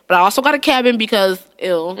 everything. But I also got a cabin because,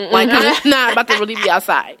 like, I'm not about to really be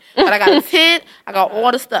outside. But I got a tent. I got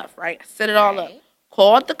all the stuff, right? I set it all up.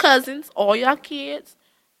 Called the cousins, all y'all kids.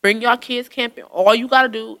 Bring y'all kids camping. All you got to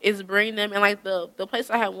do is bring them. And, like, the place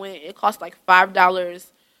I had went, it cost, like,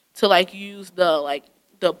 $5 to, like, use the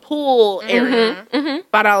pool area.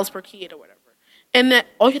 $5 per kid or whatever. And then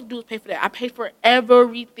all you have to do is pay for that. I paid for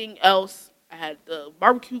everything else. I had the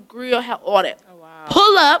barbecue grill, I had all that. Oh, wow.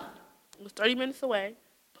 Pull up. It was 30 minutes away.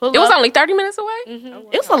 It was only 30 minutes away? Oh, wow.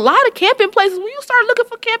 It's a lot of camping places. When you start looking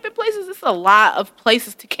for camping places, it's a lot of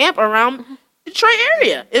places to camp around the Detroit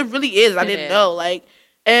area. It really is. I didn't know. Like,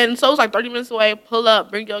 and so it was like 30 minutes away. Pull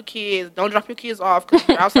up. Bring your kids. Don't drop your kids off because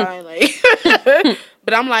you're outside. Like,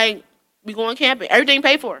 but I'm like, we going camping. Everything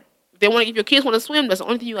paid for. If they want, if your kids want to swim, that's the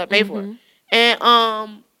only thing you got to pay for.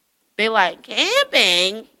 And they like,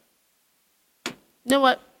 camping? You know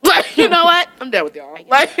what? You know what? I'm done with y'all.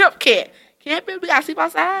 Like, camping? We got to sleep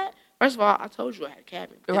outside? First of all, I told you I had a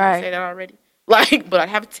cabin. Did I say that already? Like, but I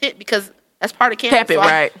have a tent because that's part of camping. So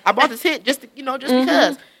right. I bought the tent just to, just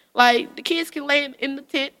because. Like, the kids can lay in the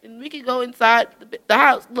tent and we can go inside the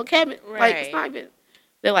house, little cabin. Right. Like, it's not even.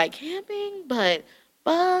 They're like, camping, but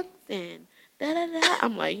bugs and da-da-da.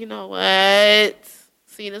 I'm like, you know what?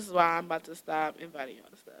 See, this is why I'm about to stop inviting y'all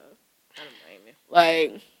to stuff. I don't blame you.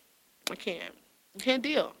 Like, I can't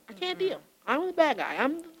deal. I can't deal. I'm the bad guy.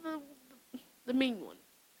 I'm the mean one.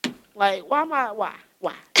 Like, why? You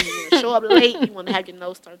want to show up late, you want to have your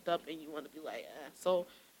nose turned up, and you want to be like, so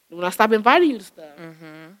when I stop inviting you to stuff,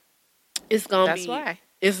 it's going to be. That's why.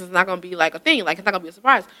 This is not going to be like a thing. Like, it's not going to be a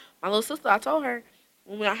surprise. My little sister, I told her,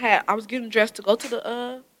 when I was getting dressed to go to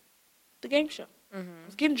the game show. I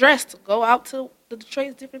was getting dressed to go out to the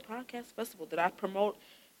Detroit's different podcast festival that I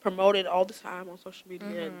promoted all the time on social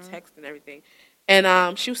media and text and everything.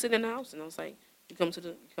 And she was sitting in the house, and I was like, you come to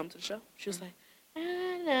the show? She was like, no,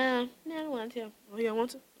 I don't want to. Oh, you don't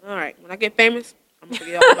want to? All right. When I get famous, I'm gonna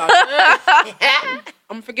forget all about you. I'm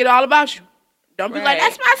gonna forget all about you. Don't be like,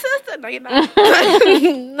 that's my sister. No, you're not. No,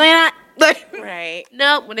 you're not. Right.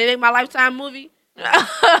 No, when they make my Lifetime movie,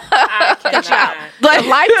 I cut you out. cannot. A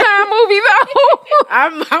Lifetime movie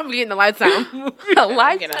though. I'm getting a Lifetime movie. A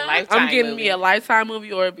I'm getting a Lifetime. Lifetime I'm getting movie. me a Lifetime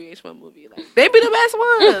movie or a VH1 movie. Like, they be the best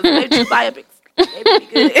ones. They just biopics. They be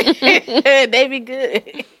good. They be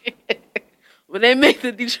good. When they make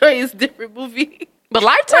the Detroit is Different movie, But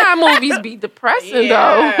Lifetime movies be depressing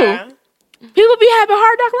though. Yeah. people be having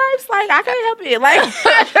hard knock lives. Like, I can't help it.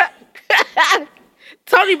 Like,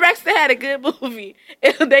 Tony Braxton had a good movie,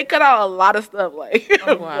 and they cut out a lot of stuff. Like,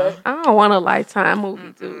 Oh, wow. I don't want a Lifetime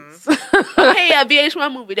movie, dudes. hey, a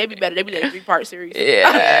VH1 movie, they be better. They be like a 3-part series.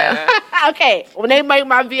 Yeah. Okay, when they make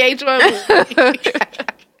my VH1 movie,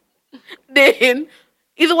 then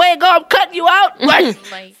either way it go, I'm cutting you out. Like,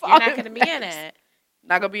 Like, you're not going to be in it.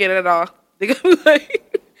 not gonna be in it at all. They gonna be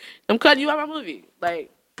like, I'm cutting you out my movie. Like,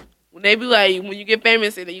 when they be like, when you get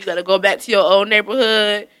famous and then you gotta go back to your old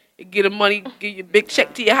neighborhood and get a money, give you a big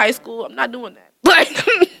check to your high school, I'm not doing that. Like,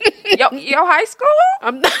 Your high school?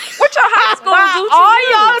 I'm not. What your high school do to All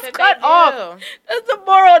you? y'all is What cut they off. do. That's the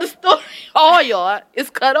moral of the story. All y'all is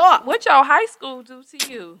cut off. What your high school do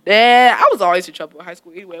to you? Yeah, I was always in trouble in high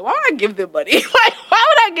school anyway. Why would I give them money? Like, why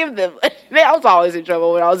would I give them money? Man, I was always in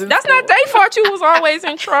trouble when I was in That's school. not their fault. You was always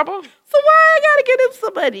in trouble. So why I gotta get them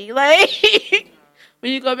some money? Like,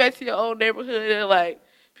 when you go back to your old neighborhood and like,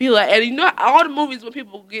 people like, and you know, all the movies when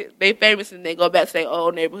people they famous and they go back to their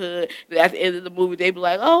old neighborhood, and at the end of the movie they be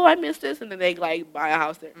like, oh, I missed this, and then they like buy a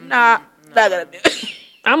house there. Nah, not gonna do it.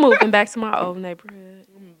 I'm moving back to my old neighborhood.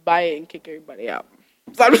 Buy it and kick everybody out.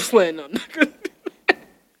 So I'm just playing. No, I'm not gonna do it.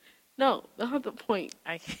 No, that's not the point,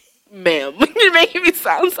 ma'am. You're making me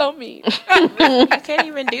sound so mean. I can't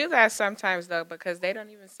even do that sometimes, though, because they don't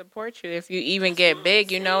even support you if you even get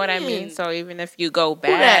big. You know what I mean? So even if you go Who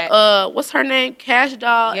that? back. What's her name? Cash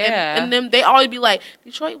Doll. Yeah. And them, they always be like,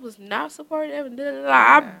 Detroit was not supportive. And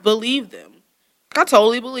I believe them. I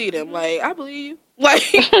totally believe them. Like, I believe you. Like,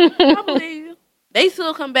 I believe you. They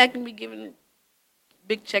still come back and be giving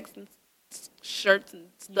big checks and shirts and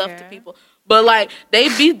stuff to Yeah. people. But like, they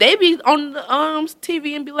be on the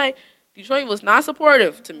TV and be like, Detroit was not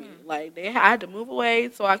supportive to me. Like, they had to move away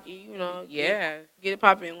so I could, Yeah. get it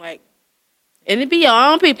popping. Like, and it be your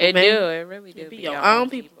own people, It man. do. It really do. Be be your your own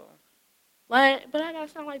people. Like, but I gotta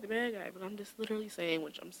sound like the bad guy. But I'm just literally saying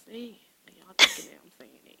what I'm saying. And y'all thinking it, I'm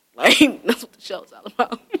saying it. Like, that's what the show's all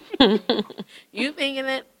about. You thinking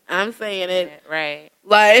it, I'm saying it. Right.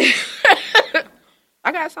 Like,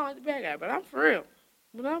 I gotta sound like the bad guy, but I'm for real.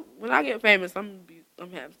 When I get famous, I'm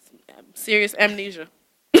having some serious amnesia.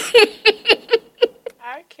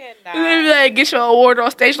 I And then cannot. be like, get your award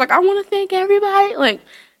on stage. Like, I want to thank everybody. Like,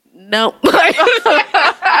 no. Like,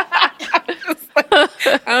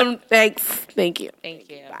 thanks. Thank you. Thank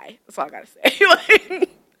you. Bye. That's all I gotta say. Like,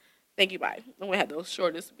 thank you. Bye. I'm gonna have those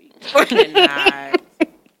shortest speech. Cannot.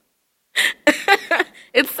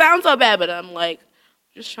 It sounds so bad, but I'm like,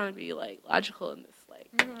 just trying to be like logical in this.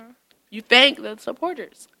 Like, you thank the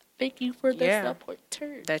supporters. Thank you for the Yeah.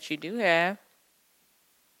 supporters. That you do have.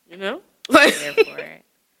 You know, like, There for it.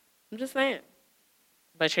 I'm just saying.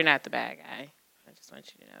 But you're not the bad guy. I just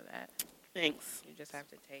want you to know that. Thanks. You just have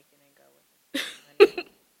to take it and go with it.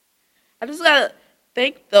 I just gotta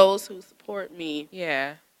thank those who support me.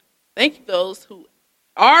 Yeah. Thank those who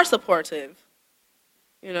are supportive.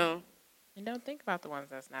 You know, And don't think about the ones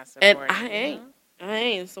that's not supporting. and I you ain't. know? I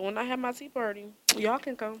ain't. So when I have my tea party, y'all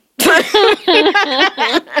can come.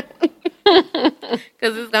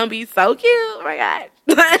 Because it's going to be so cute. Oh, my God.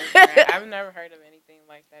 Right. I've never heard of anything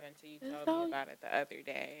like that until you It's told so- me about it the other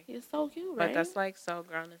day. It's so cute, But right? that's like so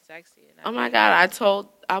grown and sexy. And Oh, my God.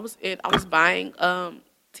 I was buying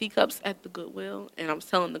teacups at the Goodwill, and I was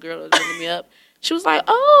telling the girl that was bringing me up. She was like,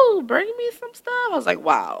 oh, bring me some stuff. I was like,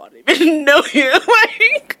 wow, I didn't even know you.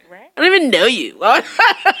 Like, Right? I don't even know you.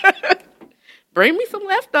 Bring me some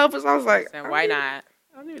leftovers. I was like, And why not?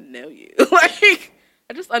 I don't even know you. Like,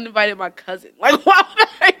 I just uninvited my cousin. Like, why would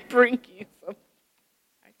I bring you something?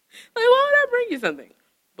 Like, why would I bring you something?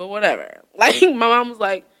 But whatever. Like,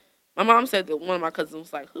 my mom said that one of my cousins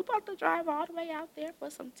was like, who about to drive all the way out there for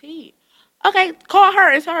some tea? Okay, call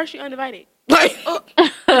her and tell her she uninvited. Like,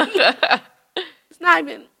 it's not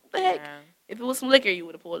even, what the heck? Yeah. If it was some liquor, you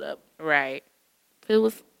would have pulled up. Right. If it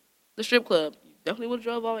was the strip club, you definitely would have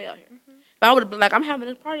drove all the way out here. If I would have been like, I'm having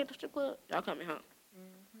a party at the strip club, y'all coming home.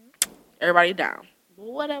 Everybody down.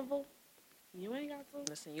 Whatever. You ain't got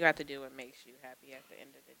to. Listen, you got to do what makes you happy at the end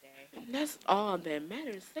of the day. That's all that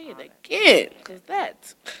matters. Say it again, because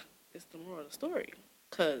that is the moral of the story.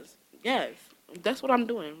 Because, yes, that's what I'm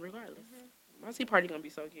doing, regardless. My tea party gonna be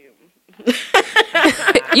so cute.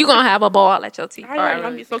 You gonna have a ball at your tea I party. know it's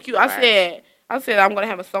gonna be so cute. I said I'm gonna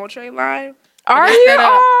have a Soul Train line. Are But you? instead of-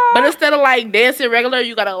 Oh. But instead of like dancing regular,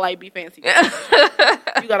 you gotta like be fancy.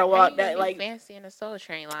 You gotta walk that like fancy in a Soul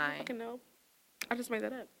Train I line. fucking know. I just made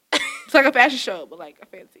that up. It's like a fashion show, but like a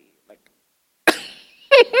fancy like.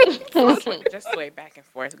 Just sway back and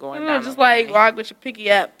forth going I down. know, just the like line. walk with your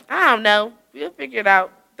picky up. I don't know. We'll figure it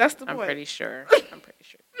out. That's the I'm point. pretty sure.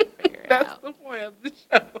 Figure it That's out. the point of the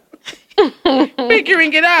show.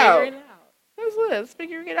 Figuring it out. Figure it out. That's what it's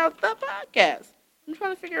figuring it out. The podcast. I'm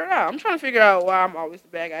trying to figure it out. I'm trying to figure out why I'm always the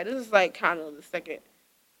bad guy. This is like kind of the second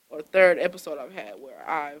or third episode I've had where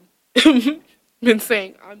I've been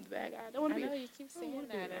saying I'm the bad guy. I don't want I to know be. you keep saying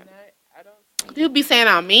that, and I don't. People be saying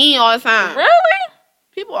I'm mean all the time. Really?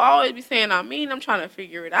 People always be saying I'm mean. I'm trying to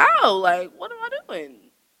figure it out. Like, what am I doing?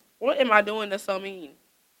 What am I doing that's so mean?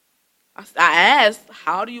 I asked,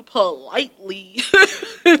 how do you politely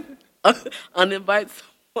uninvite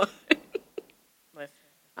someone? Listen,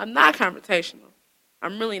 I'm not confrontational.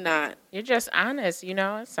 I'm really not. you're just honest. You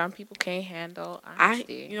know, some people can't handle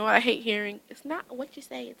honesty. You know what I hate hearing? It's not what you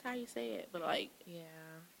say, it's how you say it. But like, Yeah.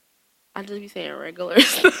 I just be saying regular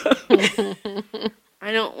stuff.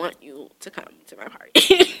 I don't want you to come to my party.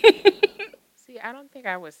 See, I don't think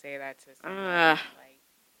I would say that to someone. Like,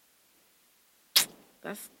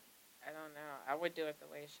 That's I don't know. I would do it the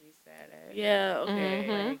way she said it. yeah,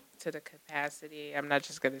 okay. Like, to the capacity. I'm not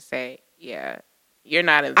just gonna say, yeah, you're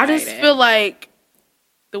not I invited. just feel like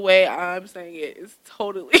the way I'm saying it is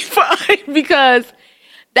totally fine because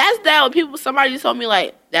that's that when people somebody told me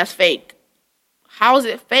like that's fake. How is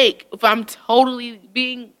it fake if I'm totally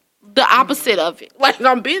being the opposite of it? Like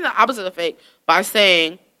I'm being the opposite of fake by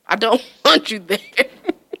saying I don't want you there.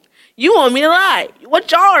 You want me to lie.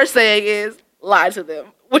 What y'all are saying is lie to them,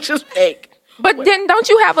 which is fake. But then don't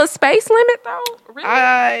you have a space limit though? Really?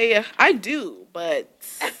 I do, but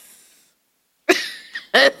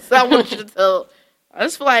so I want you to tell. I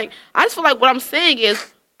just feel like what I'm saying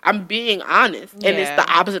is I'm being honest, and it's the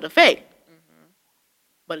opposite of fake.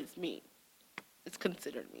 But it's me. It's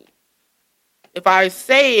considered me. If I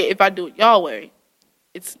say it, if I do it y'all way,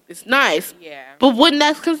 it's nice. Yeah. But wouldn't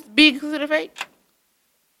that be considered fake?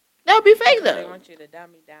 That would be fake They though. want you to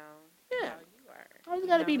dumb me down. Yeah. How you are. Always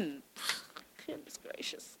gotta be. Goodness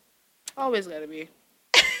gracious. Always gotta be.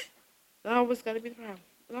 Always gotta be the problem.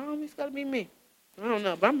 Always gotta be me. I don't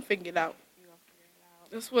know, but I'm gonna figure it out. You gonna figure it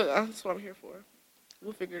out. That's what I'm here for.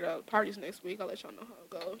 We'll figure it out. Parties next week. I'll let y'all know how it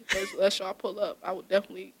goes. Let y'all pull up. I would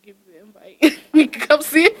definitely give you the invite. You can come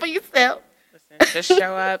see it for yourself. Listen, just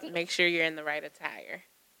show up. Make sure you're in the right attire.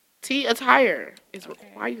 Tea attire is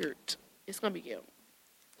required. It's gonna be cute.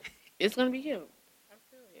 It's gonna be cute. I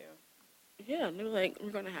feel you. Yeah, and they were like,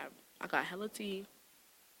 I got hella tea,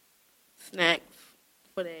 snacks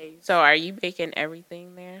for days. So, are you baking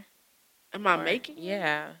everything there? Am I Or- making?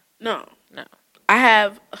 Yeah. No. No. I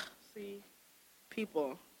have,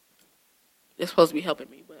 people. They're supposed to be helping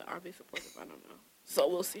me, but are they supportive? I don't know. So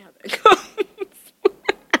we'll see how that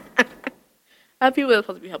goes. I have people that are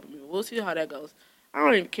supposed to be helping me. We'll see how that goes. I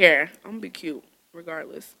don't even care. I'm going to be cute,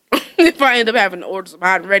 regardless. If I end up having to order some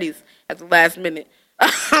hot and readies at the last minute,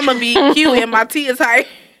 I'm going to be cute in my tea attire.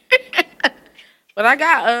 But I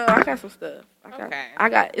got some stuff.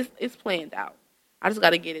 It's planned out. I just got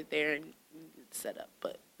to get it there and set up,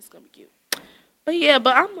 but it's going to be cute. But yeah, I'm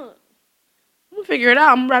gonna figure it out.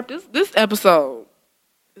 I'm gonna wrap this episode.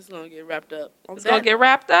 It's gonna get wrapped up. It's gonna get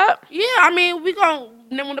wrapped up. Yeah, I mean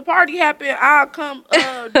then when the party happen, I'll come do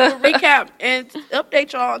a recap and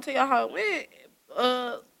update y'all and tell y'all how it went.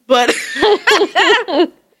 But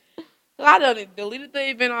I done deleted the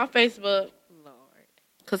event on Facebook. Lord.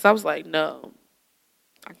 Cause I was like, no,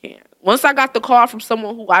 I can't. Once I got the call from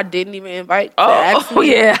someone who I didn't even invite to ask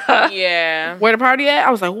me yeah. Yeah. where the party at, I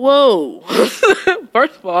was like, whoa.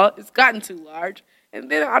 First of all, it's gotten too large. And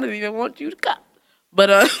then I didn't even want you to come. But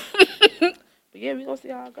but yeah, we gonna see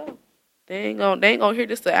how it goes. They ain't gonna hear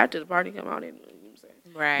this till after the party come out. You know what I'm saying?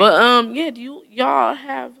 Right. But yeah, do y'all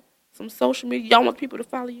have some social media? Y'all want people to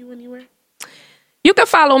follow you anywhere? You can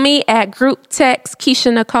follow me at Group Text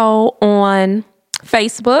Keisha Nicole on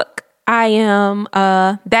Facebook. I am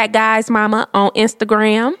That Guy's Mama on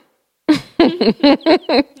Instagram.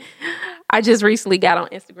 I just recently got on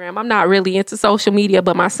Instagram. I'm not really into social media,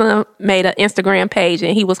 but my son made an Instagram page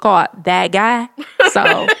and he was called That Guy.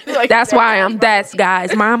 So Like that's why I'm That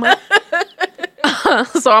Guy's Mama.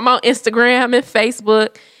 So I'm on Instagram and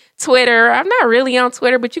Facebook. Twitter. I'm not really on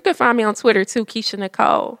Twitter, but you can find me on Twitter too, Keisha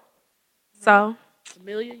Nicole. So,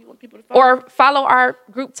 Amelia, you want people to follow? or follow our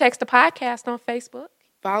Group Text the Podcast on Facebook.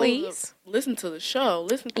 Follow please. Listen to the show.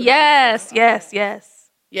 Listen to Yes.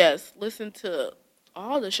 Yes, listen to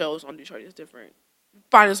all the shows on Detroit is Different.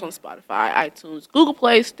 Find us on Spotify, iTunes, Google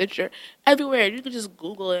Play, Stitcher, everywhere. You can just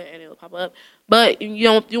Google it and it'll pop up. But you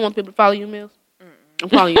want people to follow you, Mills? I'm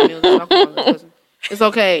following you, Mills. It's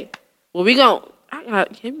okay. Well, we gon' I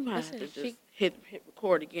might have to just hit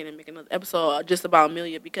record again and make another episode just about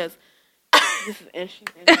Amelia because this is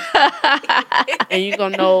and you're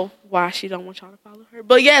gonna know why she don't want y'all to follow her.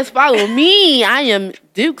 But yes, follow me. I am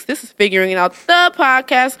Dukes. This is Figuring It Out, the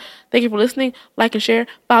podcast. Thank you for listening. Like and share.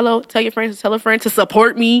 Follow. Tell your friends to tell a friend to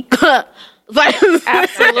support me.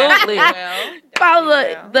 Absolutely.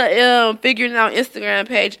 Follow the Figuring It Out Instagram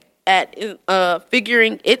page at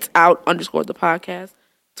Figuring It Out _ the podcast.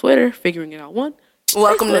 Twitter, Figuring It Out 1.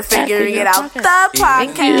 Welcome to Figuring It Out, the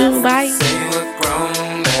podcast. Thank you. Bye.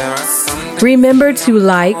 Remember to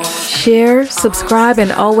like, share, subscribe,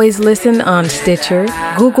 and always listen on Stitcher,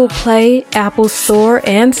 Google Play, Apple Store,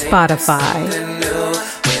 and Spotify.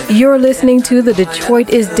 You're listening to the Detroit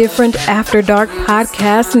is Different After Dark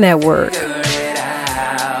Podcast Network.